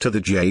attracted to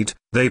the jade,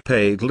 they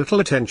paid little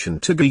attention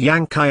to Gu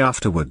Yankai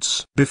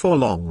afterwards. Before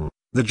long,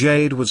 the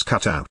jade was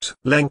cut out.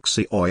 Leng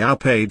Xiao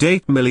paid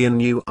 8 million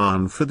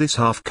yuan for this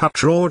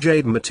half-cut raw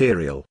jade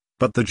material,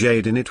 but the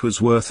jade in it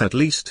was worth at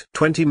least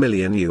 20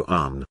 million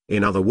yuan.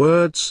 In other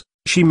words,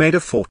 she made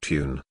a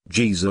fortune.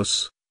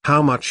 Jesus,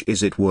 how much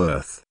is it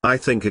worth? I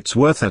think it's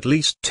worth at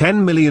least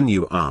 10 million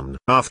yuan.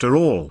 After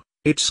all,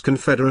 it's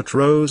Confederate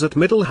rose at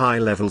middle-high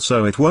level,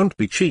 so it won't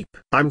be cheap.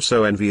 I'm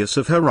so envious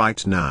of her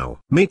right now.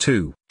 Me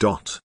too.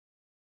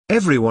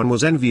 Everyone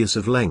was envious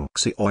of Leng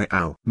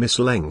Xiao. Miss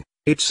Leng,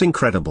 it's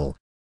incredible.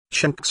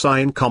 Shen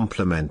Xian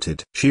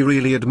complimented. She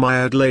really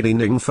admired Lady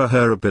Ning for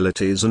her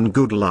abilities and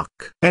good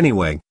luck.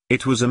 Anyway,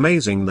 it was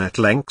amazing that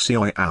Leng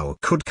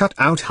Xiao could cut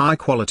out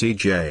high-quality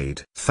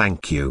jade.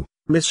 Thank you,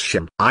 Miss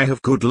Shen. I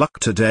have good luck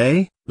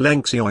today,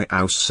 Leng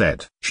Xiao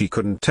said. She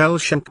couldn't tell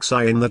Shen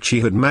Xian that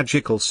she had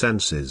magical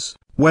senses.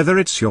 Whether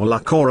it's your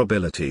luck or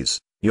abilities,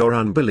 you're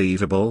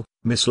unbelievable,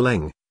 Miss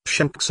Leng,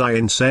 Shen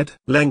Xian said.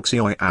 Leng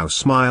Xiao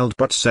smiled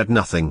but said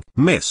nothing.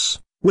 Miss,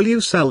 will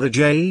you sell the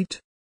jade?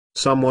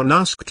 Someone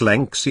asked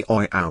Leng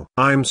Xiao.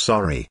 I'm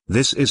sorry.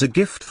 This is a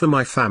gift for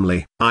my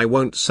family. I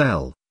won't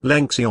sell,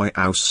 Leng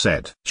Xiao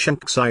said. Shen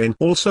Xian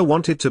also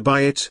wanted to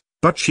buy it,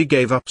 but she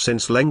gave up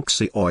since Leng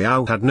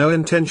Xiao had no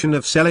intention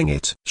of selling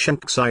it. Shen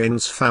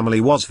Xian's family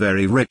was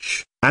very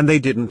rich, and they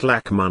didn't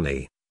lack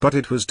money, but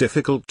it was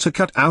difficult to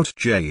cut out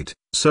jade,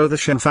 so the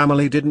Shen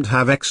family didn't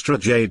have extra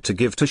jade to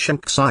give to Shen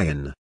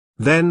Xian.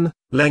 Then,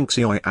 Leng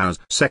Xiao's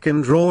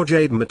second raw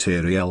jade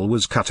material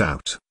was cut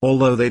out.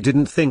 Although they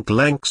didn't think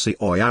Leng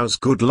Xiao's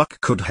good luck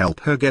could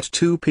help her get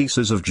 2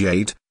 pieces of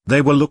jade,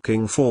 they were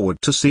looking forward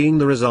to seeing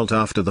the result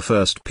after the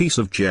first piece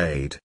of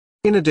jade.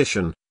 In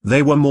addition,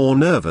 they were more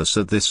nervous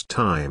at this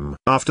time.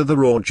 After the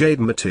raw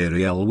jade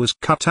material was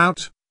cut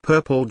out,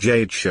 purple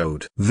jade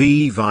showed.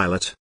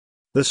 Violet.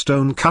 The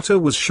stone cutter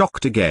was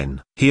shocked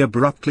again. He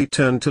abruptly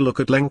turned to look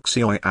at Leng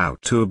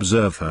Xiao to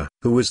observe her.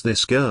 Who is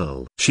this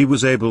girl? She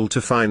was able to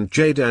find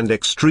jade and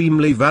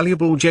extremely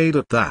valuable jade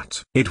at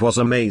that. It was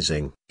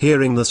amazing.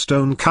 Hearing the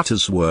stone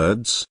cutter's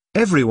words,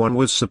 everyone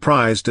was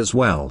surprised as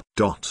well.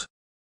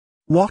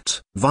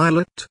 What,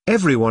 Violet?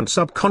 Everyone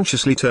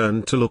subconsciously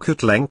turned to look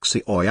at Leng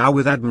Xiao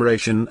with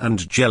admiration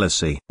and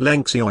jealousy.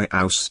 Leng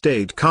Xiao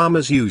stayed calm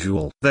as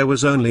usual. There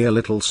was only a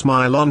little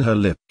smile on her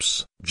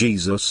lips.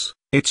 Jesus,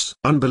 it's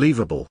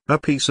unbelievable. A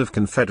piece of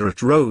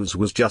Confederate rose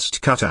was just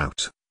cut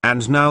out,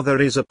 and now there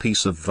is a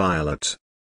piece of violet.